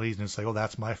personalities, and it's like, oh,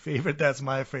 that's my favorite, kind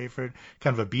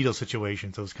of a Beatles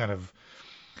situation. So it's kind of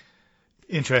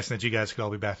interesting that you guys could all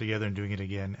be back together and doing it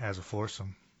again as a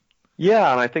foursome.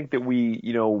 Yeah, and I think that we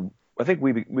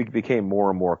became more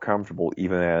and more comfortable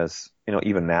even as,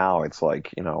 even now it's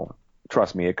like,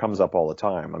 trust me, it comes up all the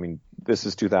time. I mean, this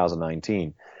is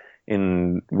 2019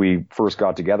 and we first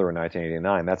got together in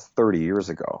 1989. That's 30 years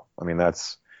ago. I mean,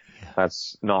 that's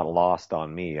not lost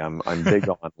on me. I'm big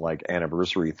on like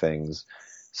anniversary things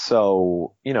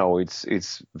So,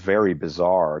 it's very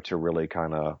bizarre to really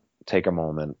kind of take a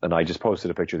moment. And I just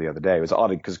posted a picture the other day. It was odd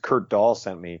because Kurt Dahl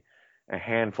sent me a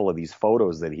handful of these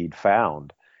photos that he'd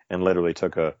found and literally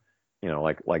took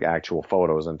like actual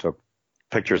photos and took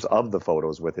pictures of the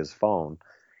photos with his phone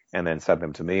and then sent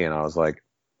them to me. And I was like,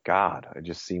 God, it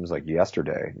just seems like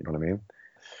yesterday. You know what I mean?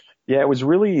 Yeah, it was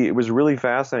really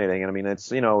fascinating. And I mean,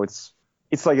 it's like,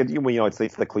 it's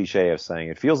the cliche of saying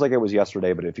it feels like it was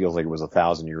yesterday, but it feels like it was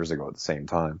 1,000 years ago at the same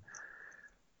time.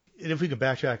 And if we can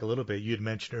backtrack a little bit, you had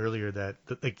mentioned earlier that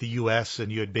like the U.S.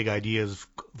 and you had big ideas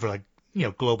for like,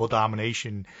 global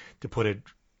domination, to put it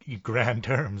in grand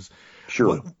terms.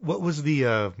 Sure. What was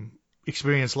the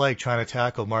experience like trying to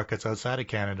tackle markets outside of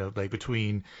Canada, like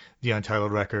between the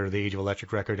Untitled record, the Age of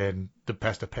Electric record, and the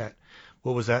Pesta Pet?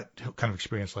 What was that kind of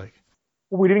experience like?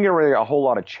 We didn't get really a whole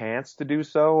lot of chance to do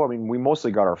so. I mean, we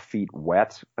mostly got our feet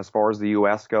wet as far as the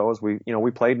U.S. goes. We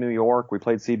played New York, we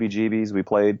played CBGB's, we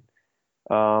played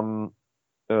the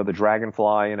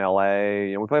Dragonfly in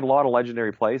L.A. We played a lot of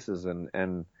legendary places,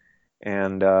 and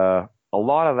a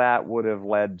lot of that would have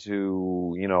led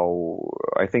to,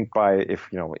 I think if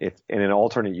in an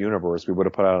alternate universe we would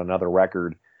have put out another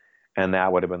record, and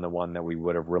that would have been the one that we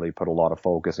would have really put a lot of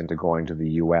focus into going to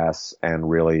the U.S. and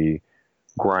really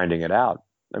grinding it out.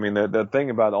 I mean, the thing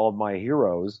about all of my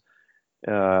heroes,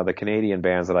 the Canadian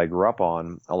bands that I grew up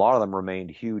on, a lot of them remained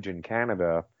huge in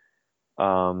Canada.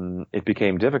 It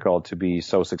became difficult to be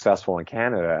so successful in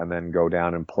Canada and then go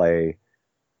down and play,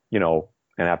 and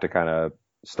have to kind of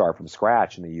start from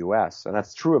scratch in the U.S. And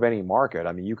that's true of any market.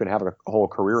 I mean, you can have a whole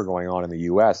career going on in the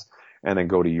U.S. and then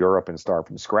go to Europe and start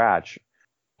from scratch.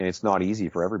 And it's not easy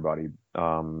for everybody.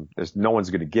 There's no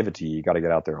one's going to give it to you. You got to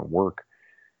get out there and work.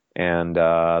 And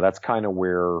that's kind of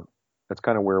where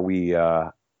we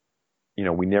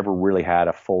we never really had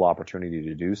a full opportunity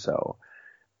to do so.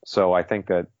 So I think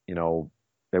that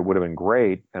it would have been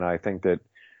great, and I think that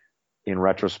in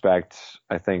retrospect,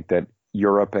 I think that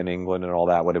Europe and England and all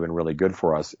that would have been really good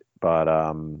for us,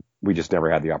 but we just never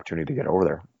had the opportunity to get over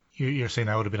there. You're saying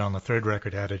that would have been on the third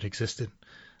record had it existed,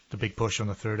 the big push on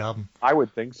the third album? I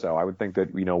would think so. I would think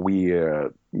that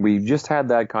we just had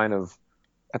that kind of.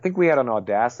 I think we had an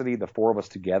audacity, the four of us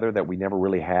together, that we never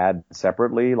really had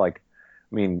separately. Like,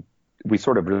 I mean, we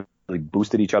sort of really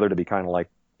boosted each other to be kind of like,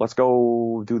 let's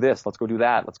go do this, let's go do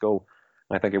that, let's go.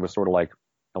 And I think it was sort of like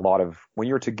a lot of, when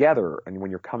you're together and when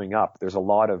you're coming up, there's a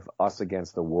lot of us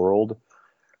against the world.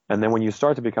 And then when you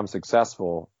start to become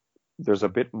successful, there's a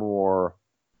bit more,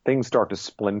 things start to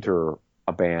splinter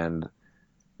a band,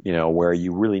 where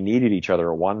you really needed each other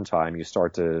at one time.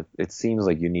 It seems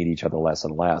like you need each other less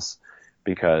and less,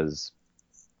 because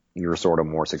you're sort of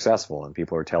more successful and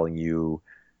people are telling you,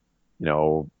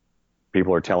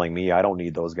 people are telling me I don't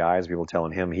need those guys. People are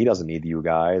telling him he doesn't need you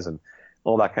guys, and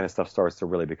all that kind of stuff starts to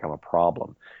really become a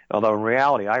problem. Although in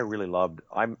reality, I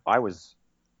was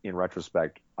in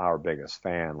retrospect our biggest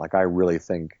fan. Like, I really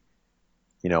think,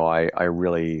 I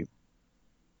really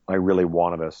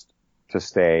wanted us to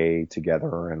stay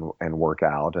together and work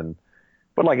out.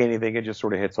 But like anything, it just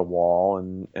sort of hits a wall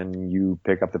and you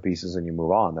pick up the pieces and you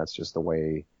move on. That's just the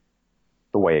way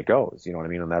it goes. You know what I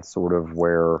mean? And that's sort of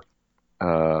where,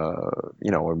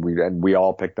 we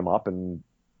all picked them up and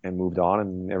moved on,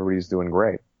 and everybody's doing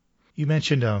great. You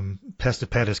mentioned Pesta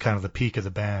Pet as kind of the peak of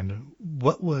the band.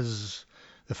 What was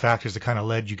the factors that kind of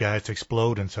led you guys to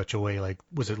explode in such a way? Like,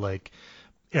 was it like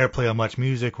airplay on Much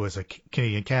Music? Was it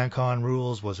Canadian CanCon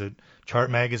rules? Was it Chart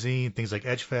Magazine? Things like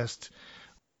Edgefest?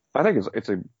 I think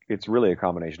it's really a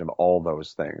combination of all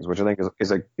those things, which I think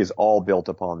is all built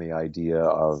upon the idea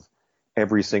of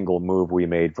every single move we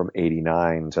made from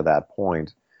 '89 to that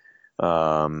point.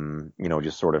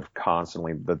 Just sort of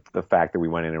constantly the fact that we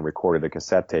went in and recorded the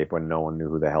cassette tape when no one knew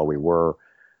who the hell we were,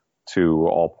 to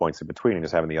all points in between, and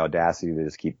just having the audacity to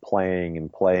just keep playing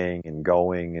and playing and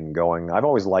going and going. I've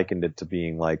always likened it to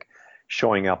being like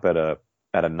showing up at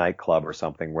a nightclub or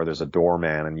something where there's a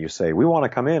doorman and you say, we want to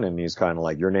come in. And he's kind of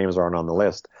like, your names aren't on the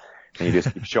list. And you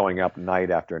just keep showing up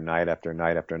night after night after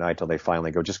night after night till they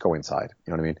finally go, just go inside.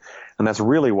 You know what I mean? And that's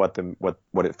really what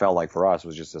it felt like for us,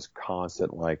 was just this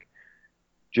constant, like,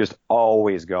 just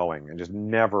always going and just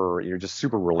never, you're just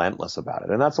super relentless about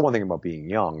it. And that's the one thing about being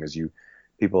young is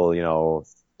people,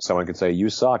 someone could say you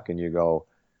suck and you go,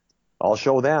 I'll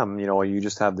show them, you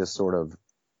just have this sort of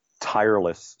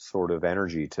tireless sort of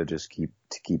energy to just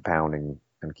keep pounding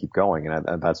and keep going.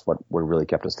 And that's what really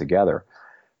kept us together.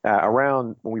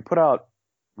 Around when we put out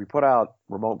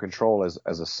Remote Control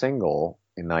as a single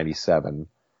in '97,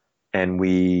 and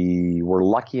we were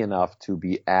lucky enough to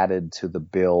be added to the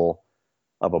bill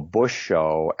of a Bush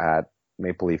show at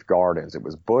Maple Leaf Gardens. It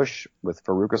was Bush with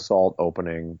Veruca Salt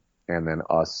opening, and then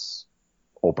us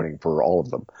opening for all of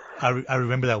them. I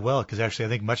remember that well, because actually I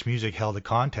think Much Music held a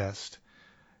contest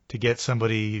to get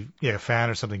somebody, a fan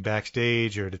or something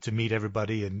backstage, or to meet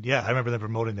everybody. And I remember them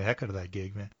promoting the heck out of that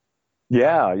gig, man.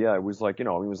 Yeah. It was like, it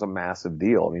was a massive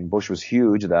deal. I mean, Bush was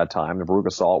huge at that time. The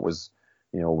Veruca Salt was,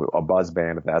 a buzz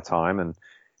band at that time.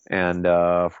 And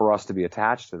for us to be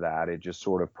attached to that, it just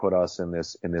sort of put us in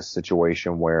this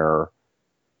situation where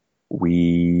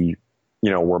we,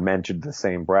 were mentioned the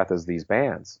same breath as these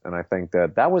bands. And I think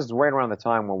that was right around the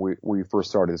time when we first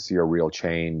started to see a real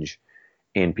change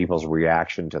in people's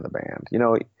reaction to the band.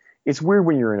 It's weird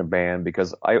when you're in a band,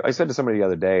 because I said to somebody the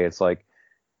other day, it's like,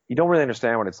 you don't really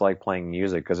understand what it's like playing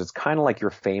music, because it's kind of like you're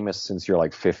famous since you're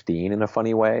like 15 in a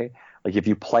funny way. Like if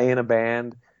you play in a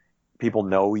band, people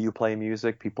know you play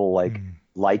music. People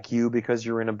like you because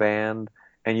you're in a band,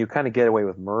 and you kind of get away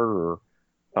with murder.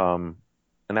 And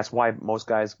that's why most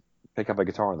guys pick up a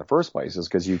guitar in the first place, is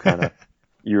because you kind of,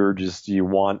 you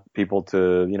want people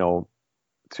to,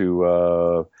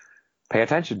 to pay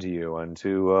attention to you and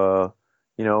to,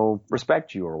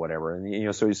 respect you or whatever.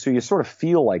 And, so you sort of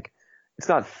feel like it's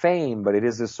not fame, but it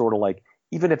is this sort of like,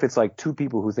 even if it's like 2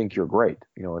 people who think you're great,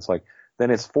 it's like,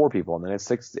 then it's 4 people, and then it's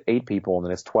 6 to 8 people, and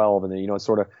then it's 12. And then, it's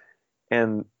sort of,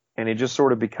 and it just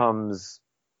sort of becomes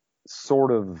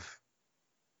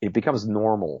it becomes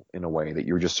normal in a way that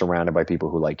you're just surrounded by people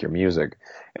who like your music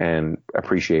and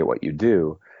appreciate what you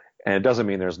do. And it doesn't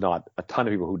mean there's not a ton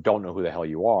of people who don't know who the hell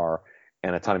you are,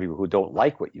 and a ton of people who don't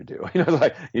like what you do.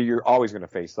 Like you're always going to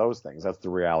face those things. That's the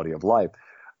reality of life.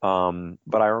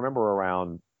 But I remember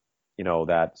around,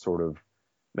 that sort of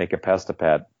Make a Pest a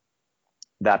Pet,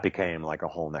 that became like a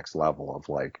whole next level of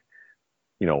like,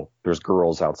 there's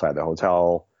girls outside the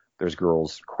hotel. There's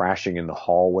girls crashing in the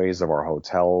hallways of our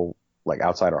hotel, like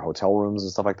outside our hotel rooms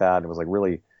and stuff like that. And it was like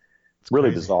really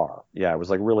bizarre. Yeah. It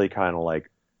was like really kind of like,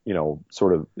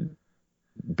 sort of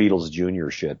Beatles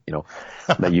Junior shit,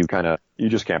 that you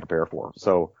just can't prepare for.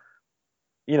 So,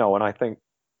 and I think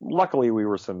luckily we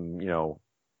were some,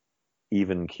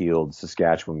 even keeled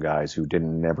Saskatchewan guys who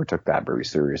never took that very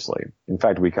seriously. In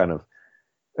fact,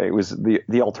 it was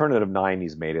the alternative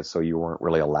 90s made it so you weren't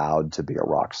really allowed to be a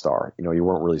rock star. You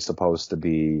weren't really supposed to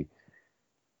be,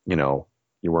 you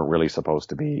weren't really supposed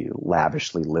to be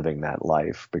lavishly living that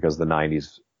life, because the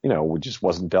 90s, it just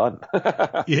wasn't done.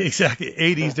 Yeah, exactly.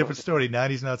 80s, different story.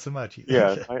 90s, not so much.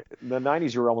 Yeah. The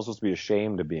 90s, you were almost supposed to be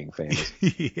ashamed of being famous.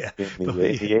 Yeah. In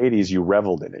the 80s, you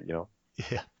reveled in it,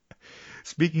 Yeah.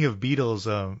 Speaking of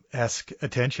Beatles-esque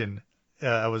attention,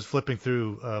 I was flipping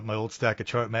through my old stack of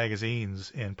chart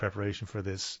magazines in preparation for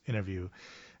this interview,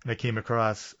 and I came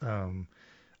across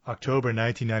October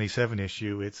 1997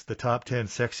 issue. It's the top 10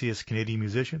 sexiest Canadian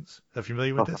musicians. Are you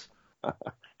familiar with this?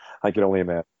 I can only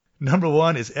imagine. Number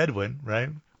 1 is Edwin, right?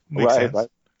 Makes sense.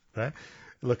 Right?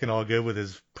 Looking all good with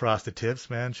his prostatives,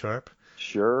 man, sharp.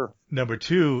 Sure. Number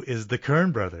 2 is the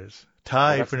Kern brothers,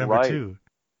 tied for number 2.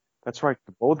 That's right,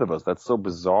 both of us. That's so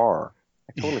bizarre.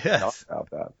 I totally forgot about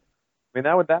that. I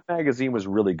mean, that magazine was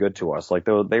really good to us. Like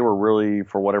they were really,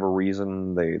 for whatever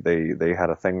reason, they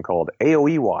had a thing called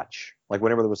AOE Watch. Like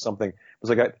whenever there was something, it was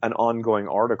like an ongoing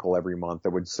article every month that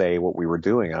would say what we were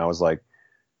doing. And I was like,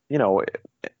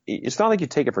 it's not like you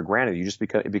take it for granted.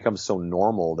 It becomes so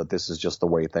normal that this is just the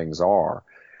way things are.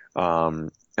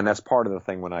 And that's part of the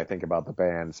thing when I think about the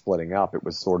band splitting up. It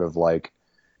was sort of like,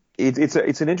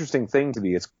 it's an interesting thing to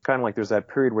me. It's kind of like there's that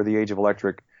period where the Age of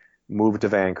Electric moved to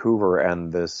Vancouver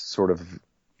and this sort of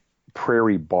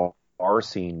prairie bar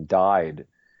scene died.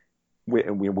 We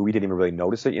didn't even really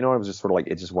notice it, It was just sort of like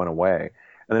it just went away.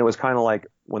 And then it was kind of like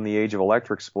when the Age of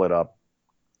Electric split up,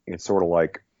 it's sort of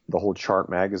like the whole chart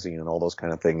magazine and all those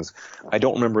kind of things. I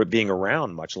don't remember it being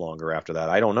around much longer after that.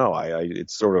 I don't know.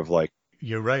 It's sort of like.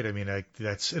 You're right. I mean,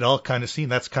 that's it all kind of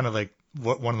seemed. That's kind of like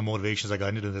one of the motivations I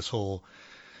got into this whole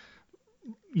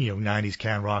 90s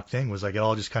can rock thing was like it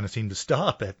all just kind of seemed to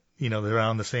stop at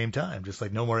around the same time, just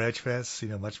like no more Edge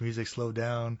Fests, Much Music slowed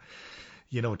down,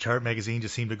 Chart magazine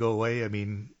just seemed to go away. I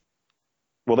mean,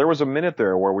 well, there was a minute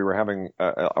there where we were having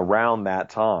around that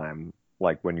time,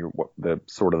 like when the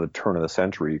sort of the turn of the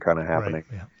century kind of happening,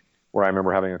 right, yeah. Where I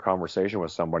remember having a conversation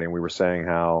with somebody and we were saying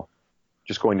how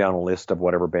just going down a list of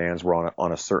whatever bands were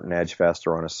on a certain Edge Fest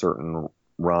or on a certain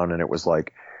run, and it was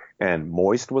like. And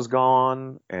Moist was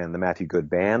gone, and the Matthew Good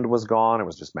Band was gone. It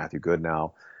was just Matthew Good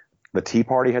now. The Tea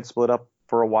Party had split up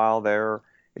for a while there.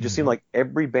 It just seemed like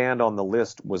every band on the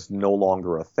list was no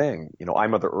longer a thing. I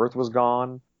Mother Earth was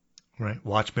gone. Right.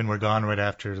 Watchmen were gone right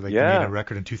after they made a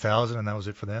record in 2000, and that was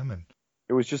it for them. And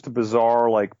it was just a bizarre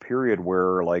period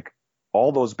where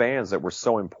all those bands that were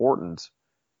so important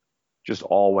just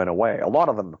all went away. A lot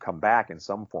of them come back in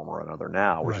some form or another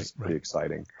now, which is pretty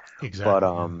exciting.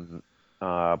 Exactly.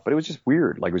 But it was just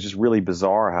weird. Like, it was just really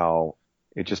bizarre how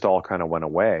it just all kind of went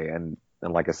away. And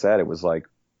like I said, it was like,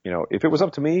 if it was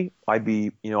up to me, I'd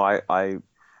be, I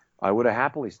would have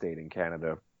happily stayed in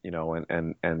Canada,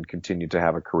 and continued to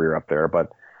have a career up there.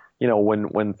 But,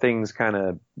 when things kind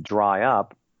of dry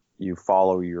up, you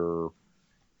follow your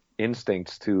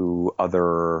instincts to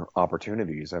other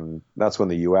opportunities. And that's when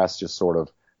the U.S. just sort of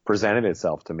presented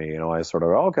itself to me. I sort of,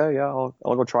 okay, yeah, I'll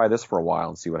go try this for a while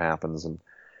and see what happens.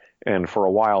 And for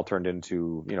a while turned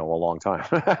into, a long time.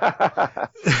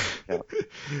 Yeah.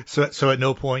 So at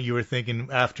no point you were thinking,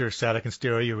 after Static and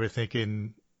Stereo, you were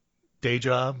thinking day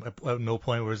job? At no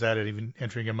point was that even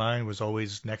entering your mind? Was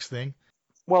always next thing?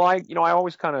 Well, I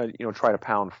always kind of, try to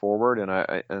pound forward,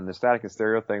 and the Static and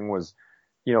Stereo thing was,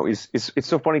 it's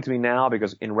so funny to me now,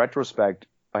 because in retrospect,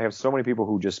 I have so many people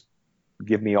who just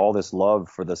give me all this love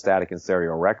for the Static and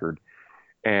Stereo record.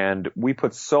 And we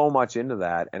put so much into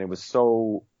that, and it was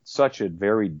such a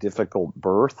very difficult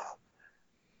birth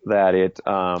that it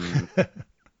was,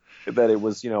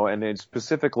 and it's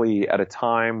specifically at a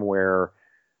time where,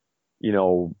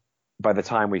 by the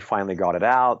time we finally got it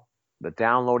out, the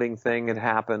downloading thing had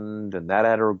happened, and that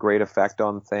had a great effect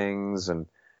on things. And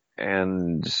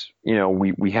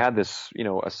we had this,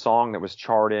 a song that was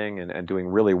charting and doing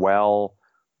really well,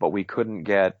 but we couldn't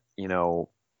get, it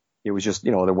was just,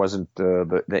 there wasn't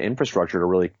the infrastructure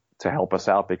to help us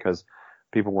out, because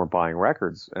people weren't buying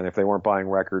records. And if they weren't buying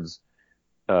records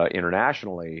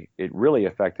internationally, it really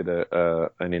affected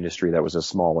an industry that was as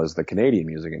small as the Canadian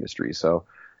music industry.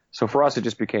 So for us, it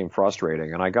just became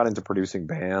frustrating. And I got into producing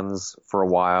bands for a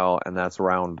while, and that's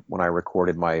around when I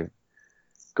recorded my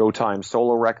Go Time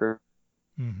solo record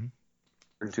in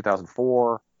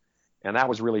 2004. And that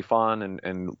was really fun,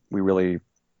 and we really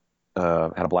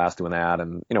had a blast doing that,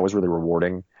 and it was really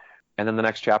rewarding. And then the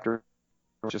next chapter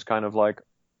was just kind of like,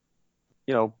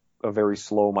 a very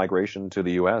slow migration to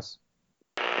the U.S.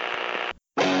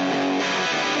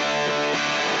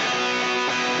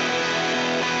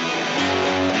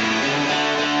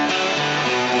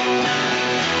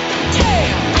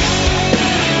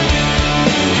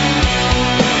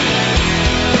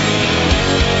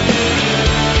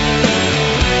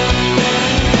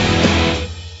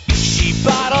 She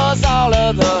bottles all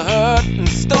of the hurt and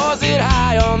stores it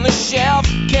high on the shelf,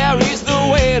 carries the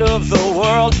weight of the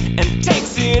world and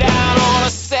takes it out on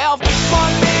herself. 1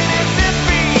 minute it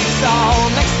beats all,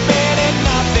 next minute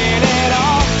nothing at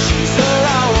all. She's her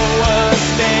own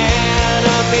worst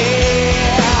enemy.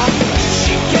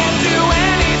 She can't do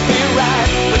anything right,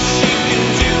 but she can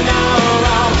do no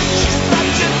wrong. She's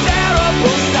such a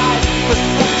terrible sight for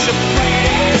such a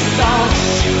pretty song.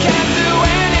 She can't do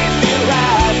anything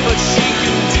right, but she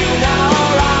can do no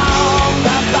wrong.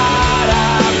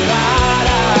 Ba-ba-da-ba-da-da.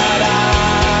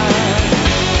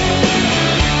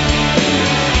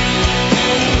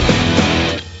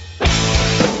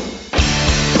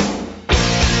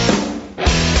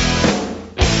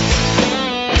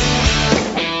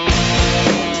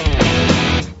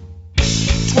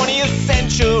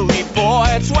 Century boy,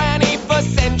 21st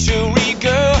century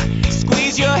girl,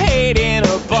 squeeze your hate in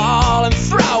a ball and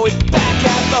throw it back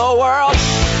at the world.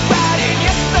 Riding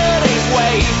yesterday's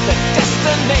wave, the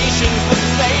destination's the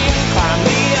same. Climb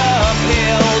the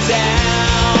uphill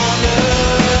down.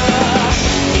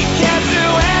 He can't do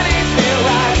anything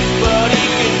right, but he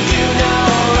can do no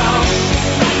wrong.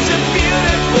 Such a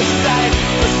beautiful sight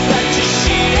for such a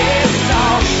shitty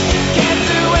song. He can't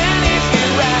do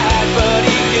anything right, but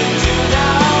he can do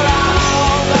no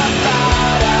wrong.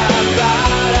 Ba-ba-da-ba-da-da.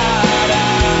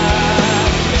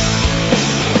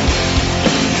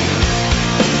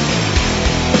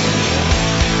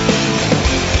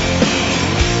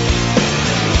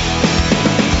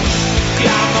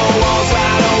 Climb the walls,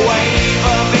 ride a wave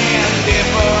of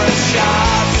indifferent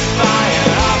shots, fire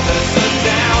officers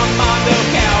down, Mondo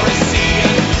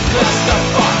Calrissian,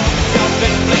 clusterfuck,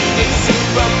 self-inflicted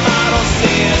supermodel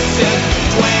citizen,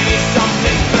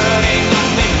 20-something,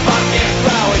 30-nothing, fucking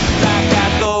throw it back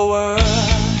at the world.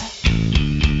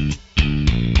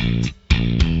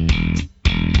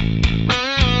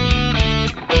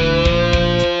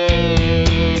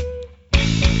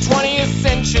 20th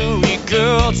century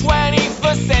girl,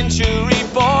 21st century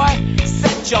boy,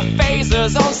 set your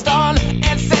phasers on stun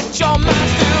and set your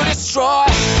minds to destroy.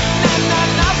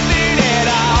 Nothing at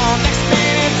all. Next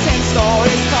minute, 10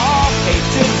 stories tall, hate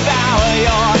to devour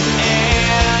your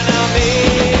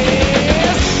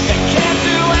enemies. They can't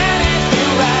do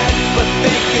anything right, but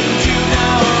they can do no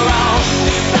wrong.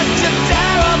 It's such a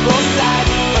terrible sight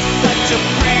for such a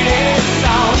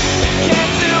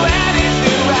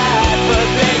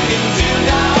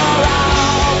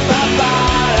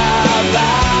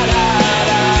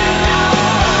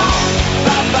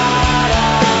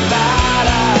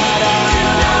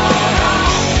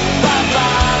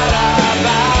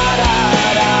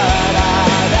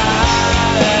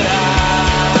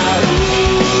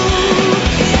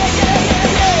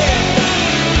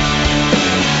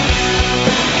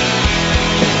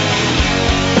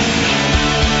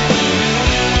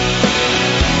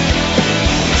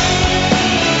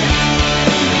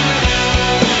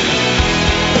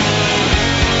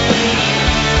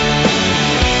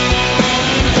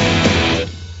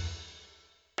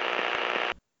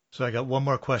So I got one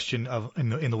more question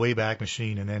in the Wayback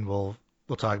Machine, and then we'll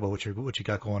talk about what you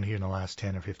got going here in the last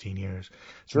 10 or 15 years.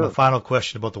 So Sure. my final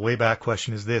question about the Wayback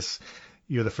question is this.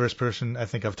 You're the first person I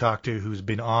think I've talked to who's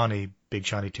been on a Big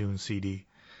Shiny Tunes CD.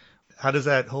 How does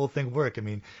that whole thing work? I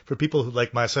mean, for people who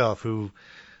like myself, who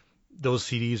those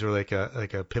CDs are like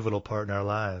a pivotal part in our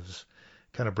lives,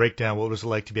 kind of break down what was it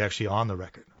like to be actually on the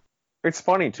record. It's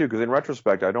funny, too, because in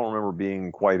retrospect, I don't remember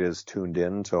being quite as tuned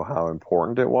in to how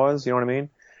important it was. You know what I mean?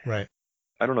 Right.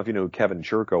 I don't know if you know who Kevin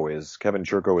Churko is. Kevin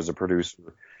Churko is a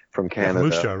producer from Canada. From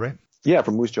Moose Jaw, right? Yeah,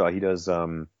 from Moose Jaw. He does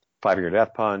 5 Finger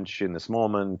Death Punch, In This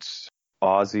Moment,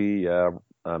 Ozzy.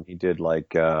 He did like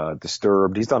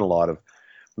Disturbed. He's done a lot of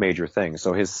major things.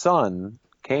 So his son,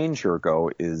 Kane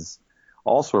Churko, is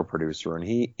also a producer, and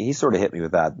he sort of hit me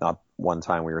with that. Not one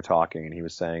time we were talking, and he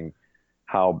was saying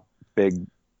how big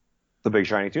the Big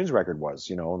Shiny Tunes record was,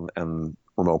 you know, and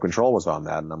Remote Control was on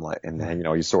that, and I'm like, and you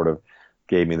know, he sort of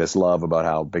gave me this love about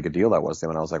how big a deal that was to him,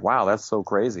 and I was like, wow, that's so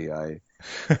crazy.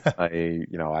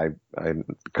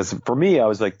 Because for me, I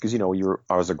was like, because you know,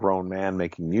 I was a grown man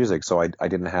making music, so I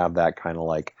didn't have that kind of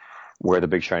like where the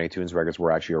Big Shiny Tunes records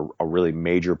were actually a really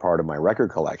major part of my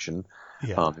record collection.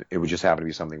 Yeah. It would just happen to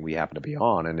be something we happened to be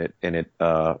on,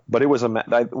 but it was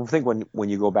I think when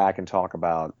you go back and talk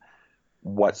about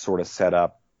what sort of set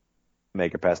up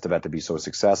Make a Pest to be so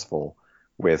successful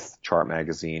with Chart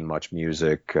Magazine, Much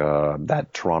Music, that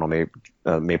Toronto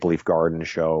Maple Leaf Garden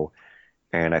show,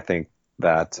 and I think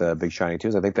that Big Shiny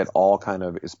Tunes, I think that all kind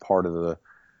of is part of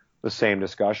the same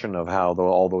discussion of how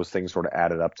all those things sort of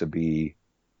added up to be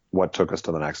what took us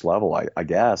to the next level, I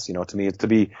guess. You know, to me, it's to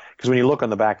be, because when you look on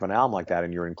the back of an album like that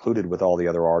and you're included with all the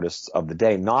other artists of the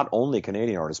day, not only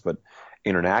Canadian artists, but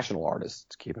international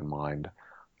artists, keep in mind,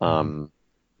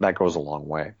 that goes a long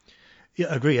way. Yeah,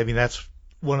 I agree. I mean, that's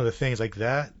one of the things like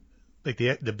that, like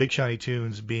the Big Shiny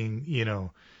Tunes being, you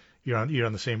know, you're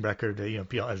on the same record, you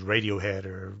know, as Radiohead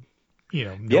or, you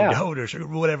know, No Doubt or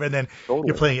whatever, and then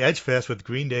you're playing Edgefest with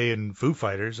Green Day and Foo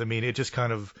Fighters. I mean, it just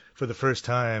kind of, for the first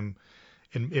time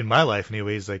in my life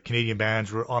anyways, like Canadian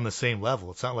bands were on the same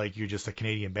level. It's not like you're just a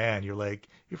Canadian band. You're like,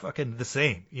 you're fucking the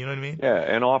same. You know what I mean? Yeah,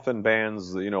 and often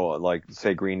bands, you know, like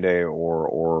say Green Day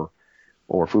or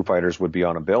Foo Fighters would be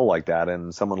on a bill like that,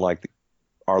 and someone like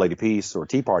Our Lady Peace or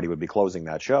Tea Party would be closing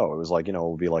that show. It was like, you know, it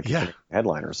would be like a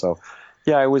headliner. So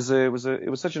yeah, it was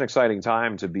such an exciting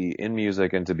time to be in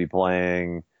music and to be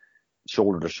playing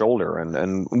shoulder to shoulder.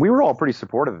 And we were all pretty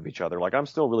supportive of each other. Like, I'm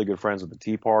still really good friends with the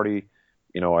Tea Party.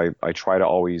 You know, I try to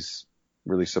always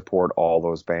really support all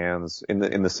those bands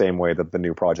in the same way that the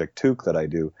new project Toque that I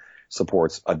do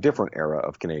supports a different era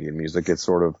of Canadian music. It's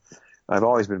sort of, I've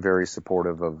always been very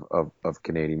supportive of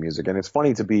Canadian music. And it's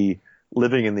funny to be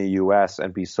living in the US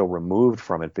and be so removed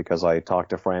from it, because I talk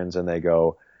to friends and they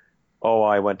go, oh,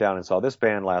 I went down and saw this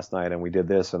band last night and we did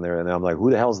this and I'm like, who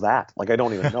the hell's that? Like, I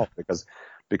don't even know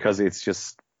because it's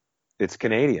just, it's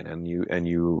Canadian,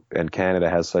 and Canada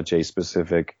has such a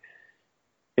specific,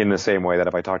 in the same way that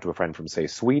if I talked to a friend from, say,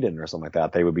 Sweden or something like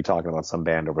that, they would be talking about some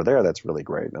band over there that's really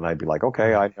great. And I'd be like,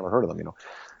 okay, I've never heard of them, you know.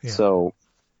 Yeah. So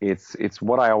it's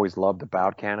what I always loved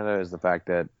about Canada is the fact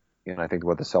that, you know, I think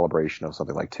what the celebration of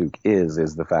something like Toque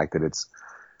is the fact that it's,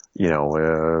 you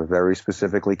know, very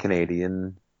specifically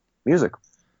Canadian music.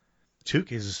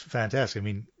 Toque is fantastic. I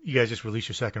mean, you guys just released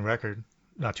your second record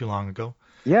not too long ago.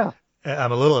 Yeah.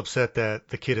 I'm a little upset that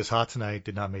The Kid Is Hot Tonight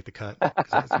did not make the cut.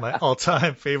 It's my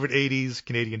all-time favorite 80s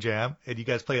Canadian jam, and you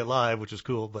guys play it live, which is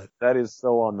cool. But that is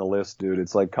so on the list, dude.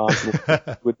 It's like constantly,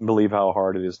 you wouldn't believe how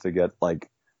hard it is to get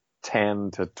like 10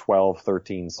 to 12,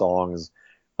 13 songs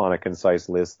on a concise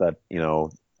list that, you know,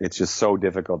 it's just so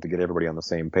difficult to get everybody on the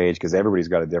same page because everybody's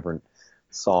got a different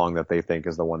song that they think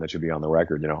is the one that should be on the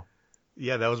record, you know?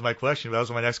 Yeah, that was my question. That was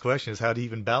my next question, is how do you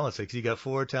even balance it? Because you got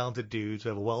 4 talented dudes who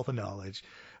have a wealth of knowledge.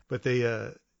 But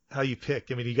how you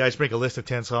pick? I mean, you guys bring a list of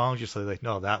 10 songs, just like,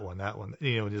 no, that one,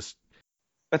 you know, just.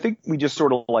 I think we just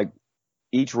sort of like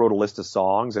each wrote a list of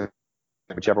songs, and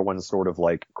whichever ones sort of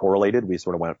like correlated, we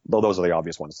sort of went, though those are the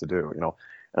obvious ones to do, you know.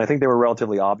 And I think they were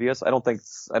relatively obvious. I think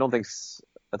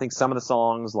some of the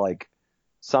songs, like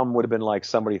some would have been like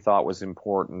somebody thought was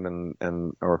important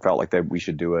and or felt like that we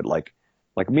should do it. Like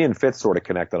me and Fitz sort of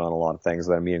connected on a lot of things.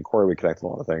 Then me and Corey would connect on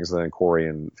a lot of things. And then Corey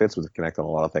and Fitz would connect on a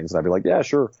lot of things. And I'd be like, yeah,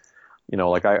 sure. You know,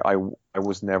 like I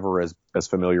was never as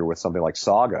familiar with something like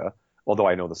Saga, although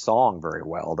I know the song very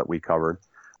well that we covered.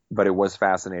 But it was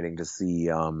fascinating to see,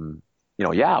 you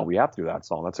know, yeah, we have to do that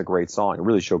song. That's a great song. It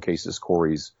really showcases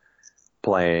Corey's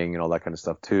playing and all that kind of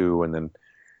stuff too. And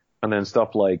then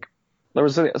stuff like, there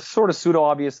was a sort of pseudo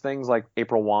obvious things like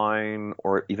April Wine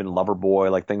or even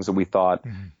Loverboy, like things that we thought,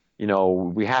 you know,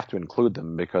 we have to include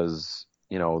them because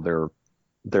you know,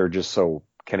 they're just so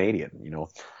Canadian, you know.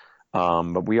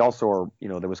 But we also are, you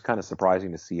know, that was kind of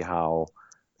surprising to see how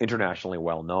internationally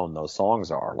well known those songs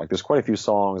are. Like there's quite a few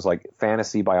songs like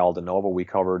Fantasy by Alda Nova we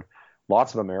covered.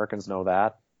 Lots of Americans know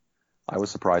that. I was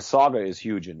surprised. Saga is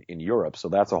huge in Europe, so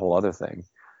that's a whole other thing.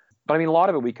 But I mean, a lot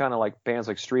of it we kind of like bands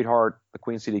like Streetheart, the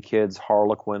Queen City Kids,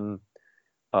 Harlequin.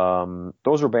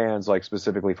 Those are bands like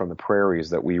specifically from the prairies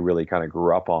that we really kind of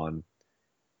grew up on.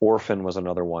 Orphan was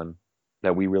another one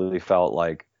that we really felt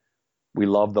like we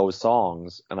loved those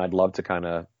songs, and I'd love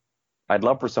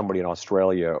for somebody in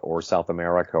Australia or South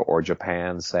America or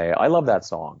Japan say, I love that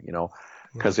song, you know,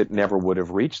 because it never would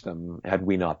have reached them had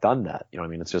we not done that. You know what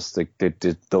I mean? It's just like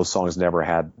those songs never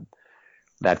had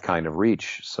that kind of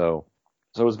reach. So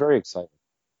it was very exciting.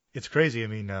 It's crazy. I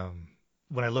mean,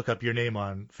 when I look up your name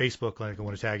on Facebook, like I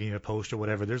want to tag you in a post or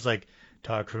whatever, there's like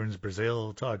Todd Kearns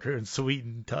Brazil, Todd Kearns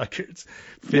Sweden, Todd Kearns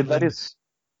Finland. Yeah, that is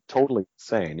totally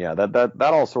insane. Yeah, that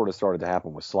all sort of started to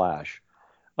happen with Slash.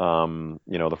 You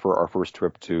know, our first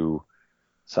trip to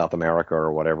South America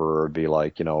or whatever would be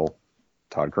like, you know,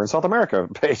 Todd Kearns South America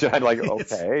page. I'd like,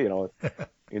 okay, you know,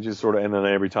 it just sort of, and then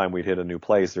every time we'd hit a new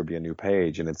place, there'd be a new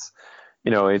page, and it's,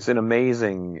 you know, it's an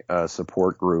amazing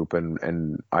support group,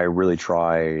 and I really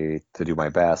try to do my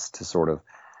best to sort of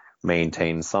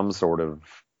maintain some sort of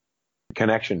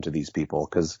connection to these people,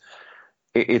 because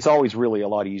it's always really a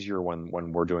lot easier when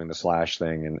we're doing the Slash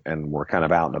thing and we're kind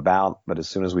of out and about. But as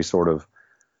soon as we sort of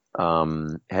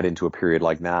head into a period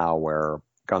like now where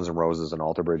Guns N' Roses and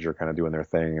Alter Bridge are kind of doing their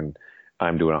thing, and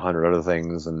I'm doing 100 other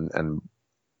things, and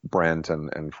Brent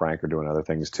and Frank are doing other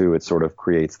things too, it sort of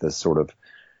creates this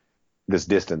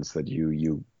distance that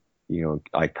you know,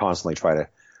 I constantly try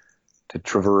to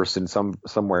traverse in some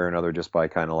way or another, just by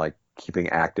kind of like keeping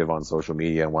active on social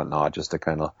media and whatnot, just to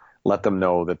kind of let them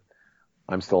know that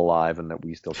I'm still alive and that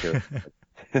we still care.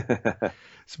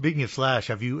 Speaking of Slash,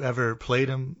 have you ever played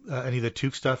him any of the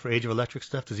Toque stuff or Age of Electric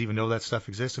stuff? Does he even know that stuff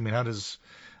exists? I mean, I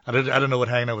don't know what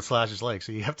hanging out with Slash is like,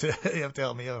 so you have to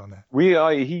help me out on that.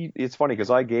 It's funny because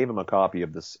I gave him a copy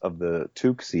of the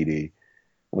Toque CD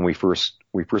when we first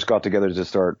got together to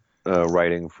start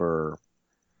writing for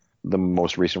the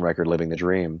most recent record, Living the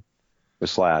Dream, with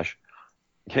Slash.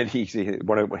 And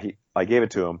I gave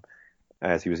it to him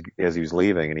as he was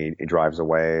leaving, and he drives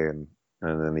away, and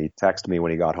then he texted me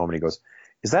when he got home, and he goes,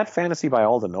 "Is that Fantasy by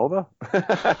Alda Nova?"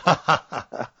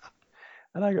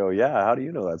 And I go, "Yeah, how do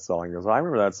you know that song?" He goes, "I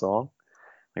remember that song."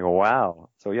 I go, "Wow."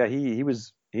 So yeah, he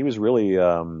was really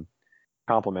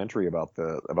complimentary about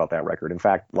that record. In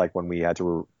fact, like when we had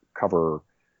to cover,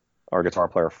 our guitar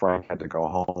player Frank had to go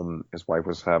home. His wife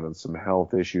was having some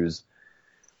health issues.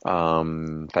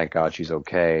 Thank God she's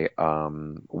okay.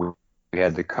 We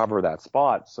had to cover that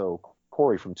spot, so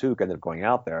Corey from Toque ended up going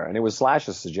out there, and it was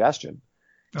Slash's suggestion.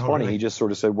 It's funny. Really? He just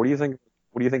sort of said, "What do you think?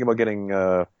 What do you think about getting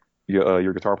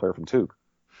your guitar player from Toque?"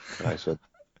 And I said,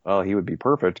 "Well, he would be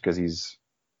perfect because he's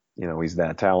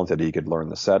that talented. He could learn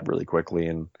the set really quickly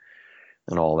and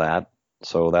all that."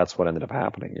 So that's what ended up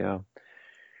happening. Yeah.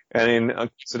 And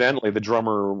incidentally, the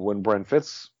drummer, when Brent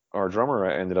Fitz, our drummer,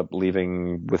 ended up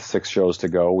leaving with 6 shows to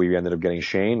go, we ended up getting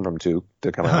Shane from Toque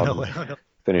to come out and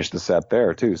finish the set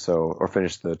there too. Or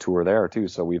finish the tour there too.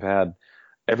 So we've had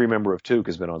every member of Toque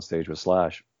has been on stage with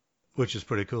Slash, which is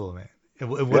pretty cool, man. And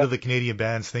what do the Canadian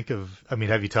bands think of? I mean,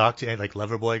 have you talked to like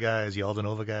Loverboy guys, the Alda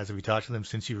Nova guys? Have you talked to them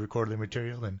since you recorded their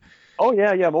material? And oh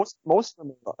yeah. Most of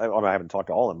them. I haven't talked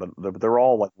to all of them, but they're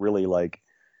all like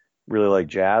really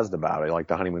jazzed about it. Like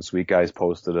the Honeymoon Suite guys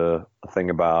posted a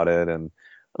thing about it, and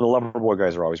the Loverboy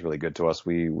guys are always really good to us.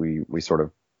 We sort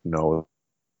of know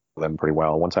them pretty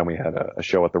well. One time we had a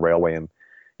show at the Railway in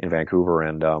Vancouver,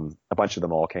 and a bunch of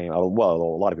them all came. Well,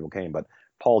 a lot of people came, but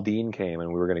Paul Dean came,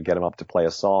 and we were going to get him up to play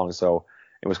a song. So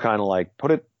it was kind of like,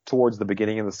 put it towards the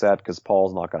beginning of the set because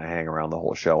Paul's not going to hang around the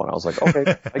whole show. And I was like,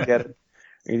 okay, I get it.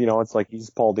 You know, it's like,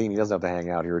 he's Paul Dean. He doesn't have to hang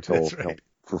out here till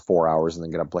for 4 hours and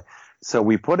then get up and play. So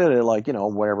we put it at like, you know,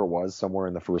 whatever it was, somewhere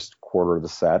in the first quarter of the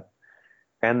set.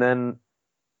 And then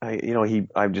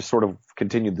I just sort of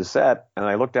continued the set, and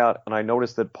I looked out and I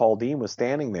noticed that Paul Dean was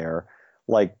standing there,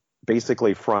 like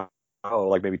basically front row,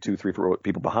 like maybe 2-3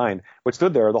 people behind, but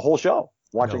stood there the whole show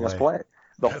watching us play.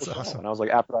 That's awesome. And I was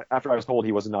like, after I was told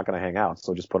he was not going to hang out,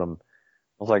 so just put him.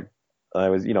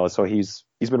 So he's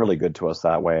been really good to us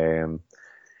that way, and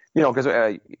you know, because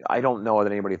I don't know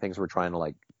that anybody thinks we're trying to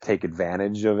like take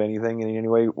advantage of anything in any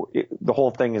way. The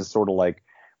whole thing is sort of like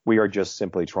we are just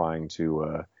simply trying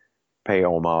to pay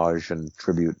homage and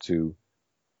tribute to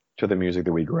the music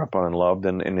that we grew up on and loved,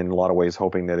 and in a lot of ways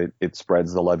hoping that it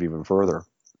spreads the love even further.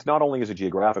 It's not only is it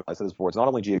geographical, I said this before, it's not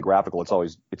only geographical, it's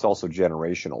also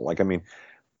generational. Like, I mean,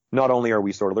 not only are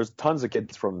we sort of, there's tons of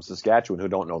kids from Saskatchewan who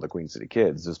don't know the Queen City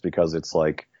Kids just because it's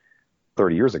like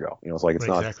 30 years ago. You know, it's like it's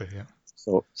not. Exactly, yeah.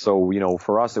 So, you know,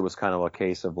 for us, it was kind of a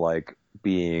case of like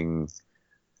being,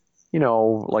 you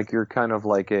know, like you're kind of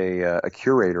like a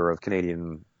curator of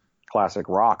Canadian classic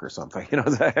rock or something, you know.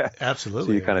 Absolutely.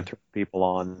 So you kind of turn people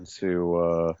on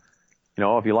to, you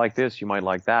know, if you like this, you might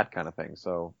like that kind of thing.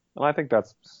 So, and I think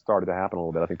that's started to happen a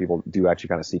little bit. I think people do actually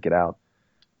kind of seek it out.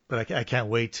 But I can't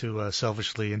wait to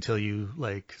selfishly until you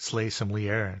like slay some Lee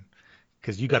Aaron,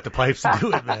 because you got the pipes to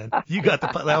do it, man. You got the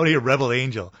I want to hear Rebel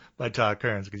Angel by Todd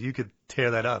Kearns, because you could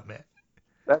tear that up, man.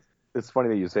 It's funny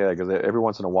that you say that, because every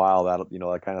once in a while that, you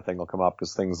know, that kind of thing will come up,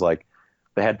 because things like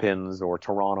the Headpins or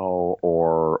Toronto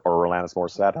or Alanis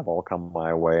Morissette have all come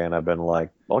my way, and I've been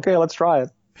like, okay, let's try it,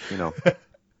 you know.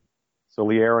 So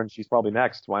Lee Aaron, she's probably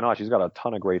next. Why not? She's got a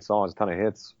ton of great songs, a ton of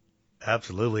hits.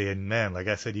 Absolutely, and man, like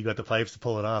I said, you got the pipes to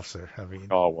pull it off, sir. I mean,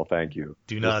 oh well, thank you.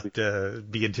 Do not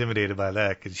be intimidated by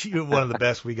that, because you're one of the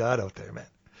best we got out there, man.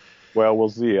 Well, we'll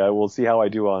see. I will see how I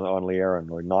do on Lee Aaron.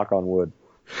 Like, knock on wood.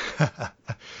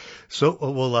 So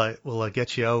we'll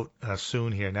get you out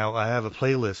soon here. Now I have a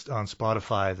playlist on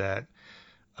Spotify that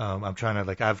I'm trying to,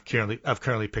 like, I've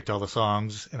currently picked all the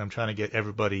songs, and I'm trying to get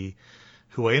everybody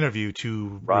who I interview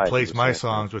to replace my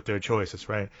songs with their choices,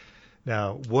 right?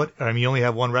 Now, you only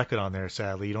have one record on there,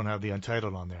 sadly. You don't have the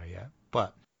Untitled on there yet.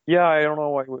 But yeah, I don't know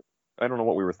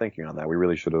what we were thinking on that. We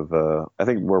really should have. I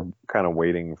think we're kind of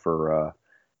waiting for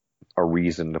a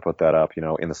reason to put that up. You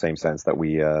know, in the same sense that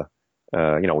we, you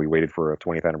know, we waited for a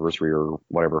 20th anniversary or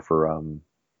whatever for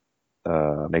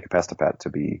Make a Pestapet to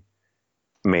be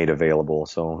made available.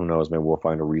 So who knows? Maybe we'll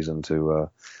find a reason to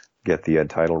get the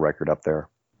Untitled record up there.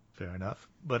 Fair enough.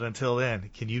 But until then,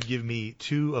 can you give me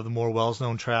two of the more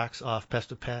well-known tracks off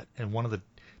Pestapet and one of the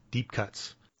deep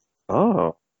cuts?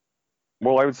 Oh.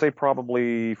 Well, I would say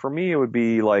probably, for me, it would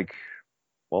be like,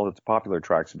 well, it's popular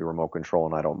tracks would be Remote Control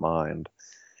and I Don't Mind.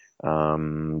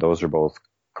 Those are both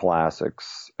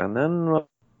classics. And then,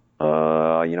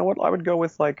 you know what? I would go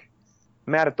with, like,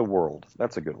 Mad at the World.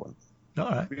 That's a good one. All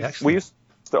right. Excellent. We used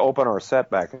to open our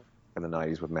set back in the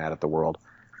 90s with Mad at the World.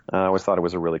 I always thought it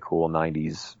was a really cool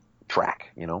 90s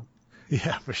track, you know?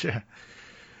 Yeah, for sure.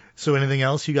 So anything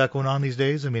else you got going on these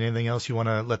days? I mean, anything else you want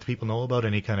to let the people know about?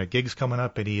 Any kind of gigs coming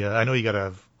up? Any? I know you got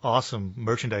a awesome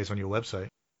merchandise on your website.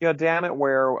 Yeah,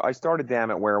 I started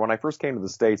Damn It Where. When I first came to the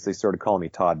States, they started calling me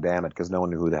Todd Damn It because no one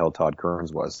knew who the hell Todd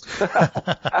Kearns was.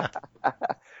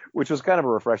 Which was kind of a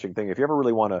refreshing thing. If you ever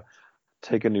really want to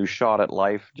take a new shot at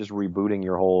life, just rebooting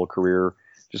your whole career,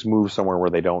 just move somewhere where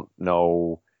they don't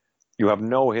know, you have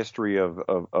no history of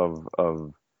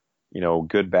you know,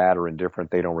 good, bad, or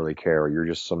indifferent. They don't really care. You're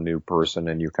just some new person,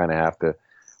 and you kind of have to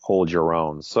hold your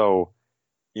own. So,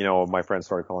 you know, my friends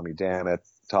started calling me Damn It,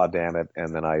 Todd Damn It,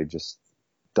 and then I just,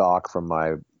 Doc from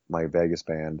my Vegas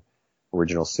band,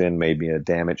 Original Sin, made me a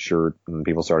Damn It shirt, and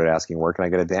people started asking, where can I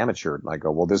get a Damn It shirt? And I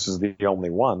go, well, this is the only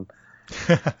one.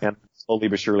 And slowly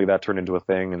but surely that turned into a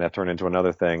thing, and that turned into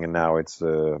another thing, and now it's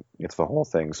the whole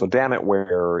thing. So Damn It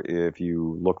Where, if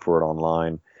you look for it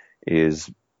online,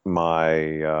 is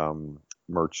my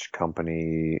merch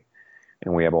company,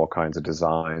 and we have all kinds of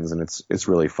designs, and it's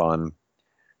really fun.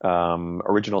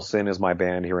 Original Sin is my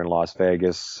band here in Las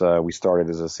Vegas. We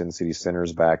started as a Sin City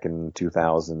Sinners back in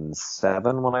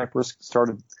 2007 when I first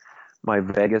started my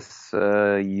Vegas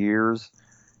years,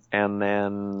 and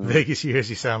then Vegas years.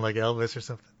 You sound like Elvis or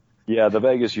something. Yeah, the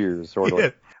Vegas years, sort of.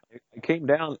 Yeah. I came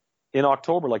down in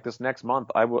October, like this next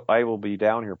month. I will be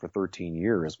down here for 13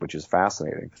 years, which is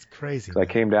fascinating. It's crazy. I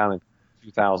came down in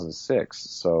 2006,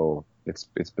 so it's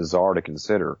bizarre to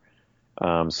consider.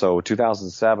 So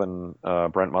 2007,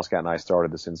 Brent Muscat and I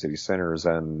started the Sin City Sinners,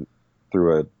 and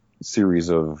through a series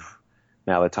of,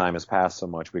 now that time has passed so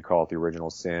much, we call it the Original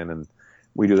Sin, and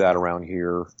we do that around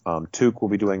here. Took will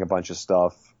be doing a bunch of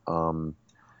stuff.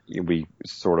 We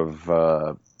sort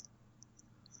of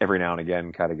every now and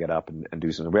again kind of get up and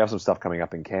do something. We have some stuff coming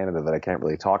up in Canada that I can't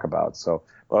really talk about. So,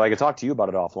 but I can talk to you about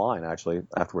it offline, actually,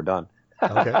 after we're done.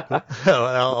 Okay, cool.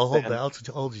 I'll hold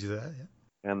you to that.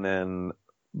 Yeah. And then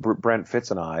Brent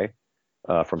Fitz and I,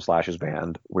 from Slash's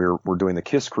band, we're doing the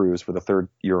Kiss cruise for the third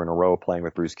year in a row, playing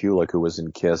with Bruce Kulick, who was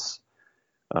in Kiss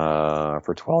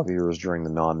for 12 years during the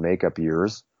non-makeup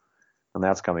years. And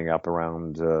that's coming up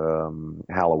around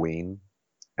Halloween.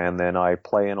 And then I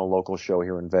play in a local show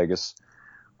here in Vegas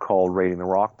called Raiding the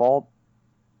Rock Vault.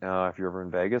 If you're ever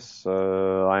in Vegas,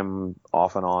 I'm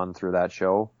off and on through that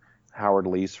show. Howard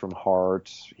Leese from Heart,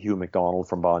 Hugh McDonald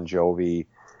from Bon Jovi.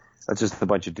 It's just a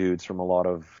bunch of dudes from a lot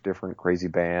of different crazy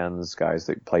bands, guys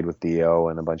that played with Dio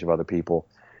and a bunch of other people.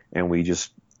 And we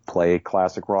just play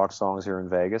classic rock songs here in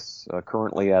Vegas.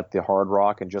 Currently at the Hard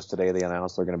Rock, and just today they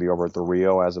announced they're going to be over at the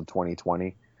Rio as of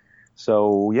 2020.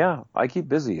 So yeah, I keep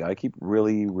busy. I keep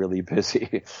really, really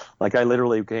busy. Like I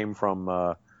literally came from,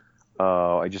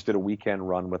 I just did a weekend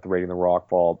run with the Raiding the Rock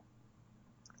Vault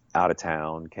out of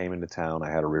town, came into town. I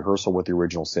had a rehearsal with the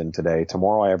Original Sin today.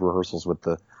 Tomorrow I have rehearsals with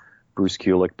the Bruce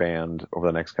Kulick Band over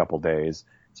the next couple of days.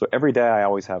 So every day I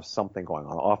always have something going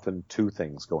on, often two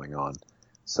things going on.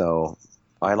 So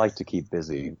I like to keep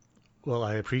busy. Well,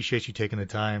 I appreciate you taking the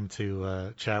time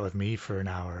to chat with me for an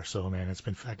hour or so, man. It's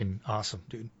been fucking awesome,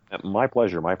 dude. My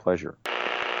pleasure, my pleasure.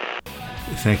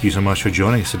 Thank you so much for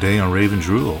joining us today on Rave and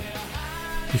Drool.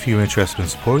 If you're interested in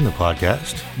supporting the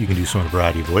podcast, you can do so in a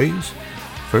variety of ways.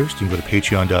 First, you can go to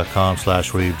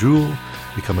patreon.com/ravedrool,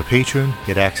 become a patron,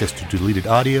 get access to deleted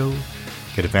audio,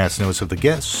 get advance notice of the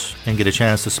guests, and get a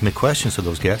chance to submit questions to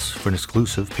those guests for an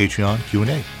exclusive Patreon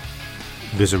Q&A.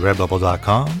 Visit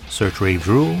redbubble.com, search Rave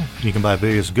Drool, and you can buy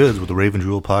various goods with the Rave and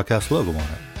Drool podcast logo on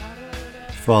it.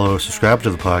 Follow or subscribe to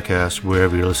the podcast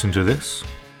wherever you're listening to this.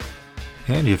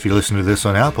 And if you're listening to this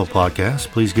on Apple Podcasts,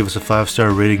 please give us a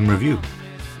 5-star rating and review.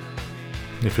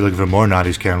 If you're looking for more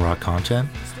 90s Can Rock content,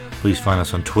 please find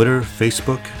us on Twitter,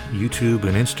 Facebook, YouTube,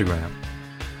 and Instagram.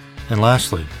 And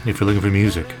lastly, if you're looking for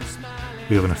music,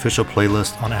 we have an official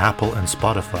playlist on Apple and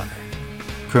Spotify.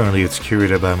 Currently it's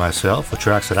curated by myself, the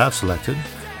tracks that I've selected,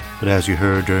 but as you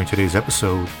heard during today's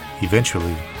episode,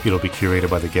 eventually it'll be curated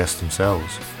by the guests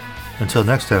themselves. Until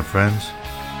next time, friends,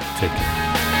 take care.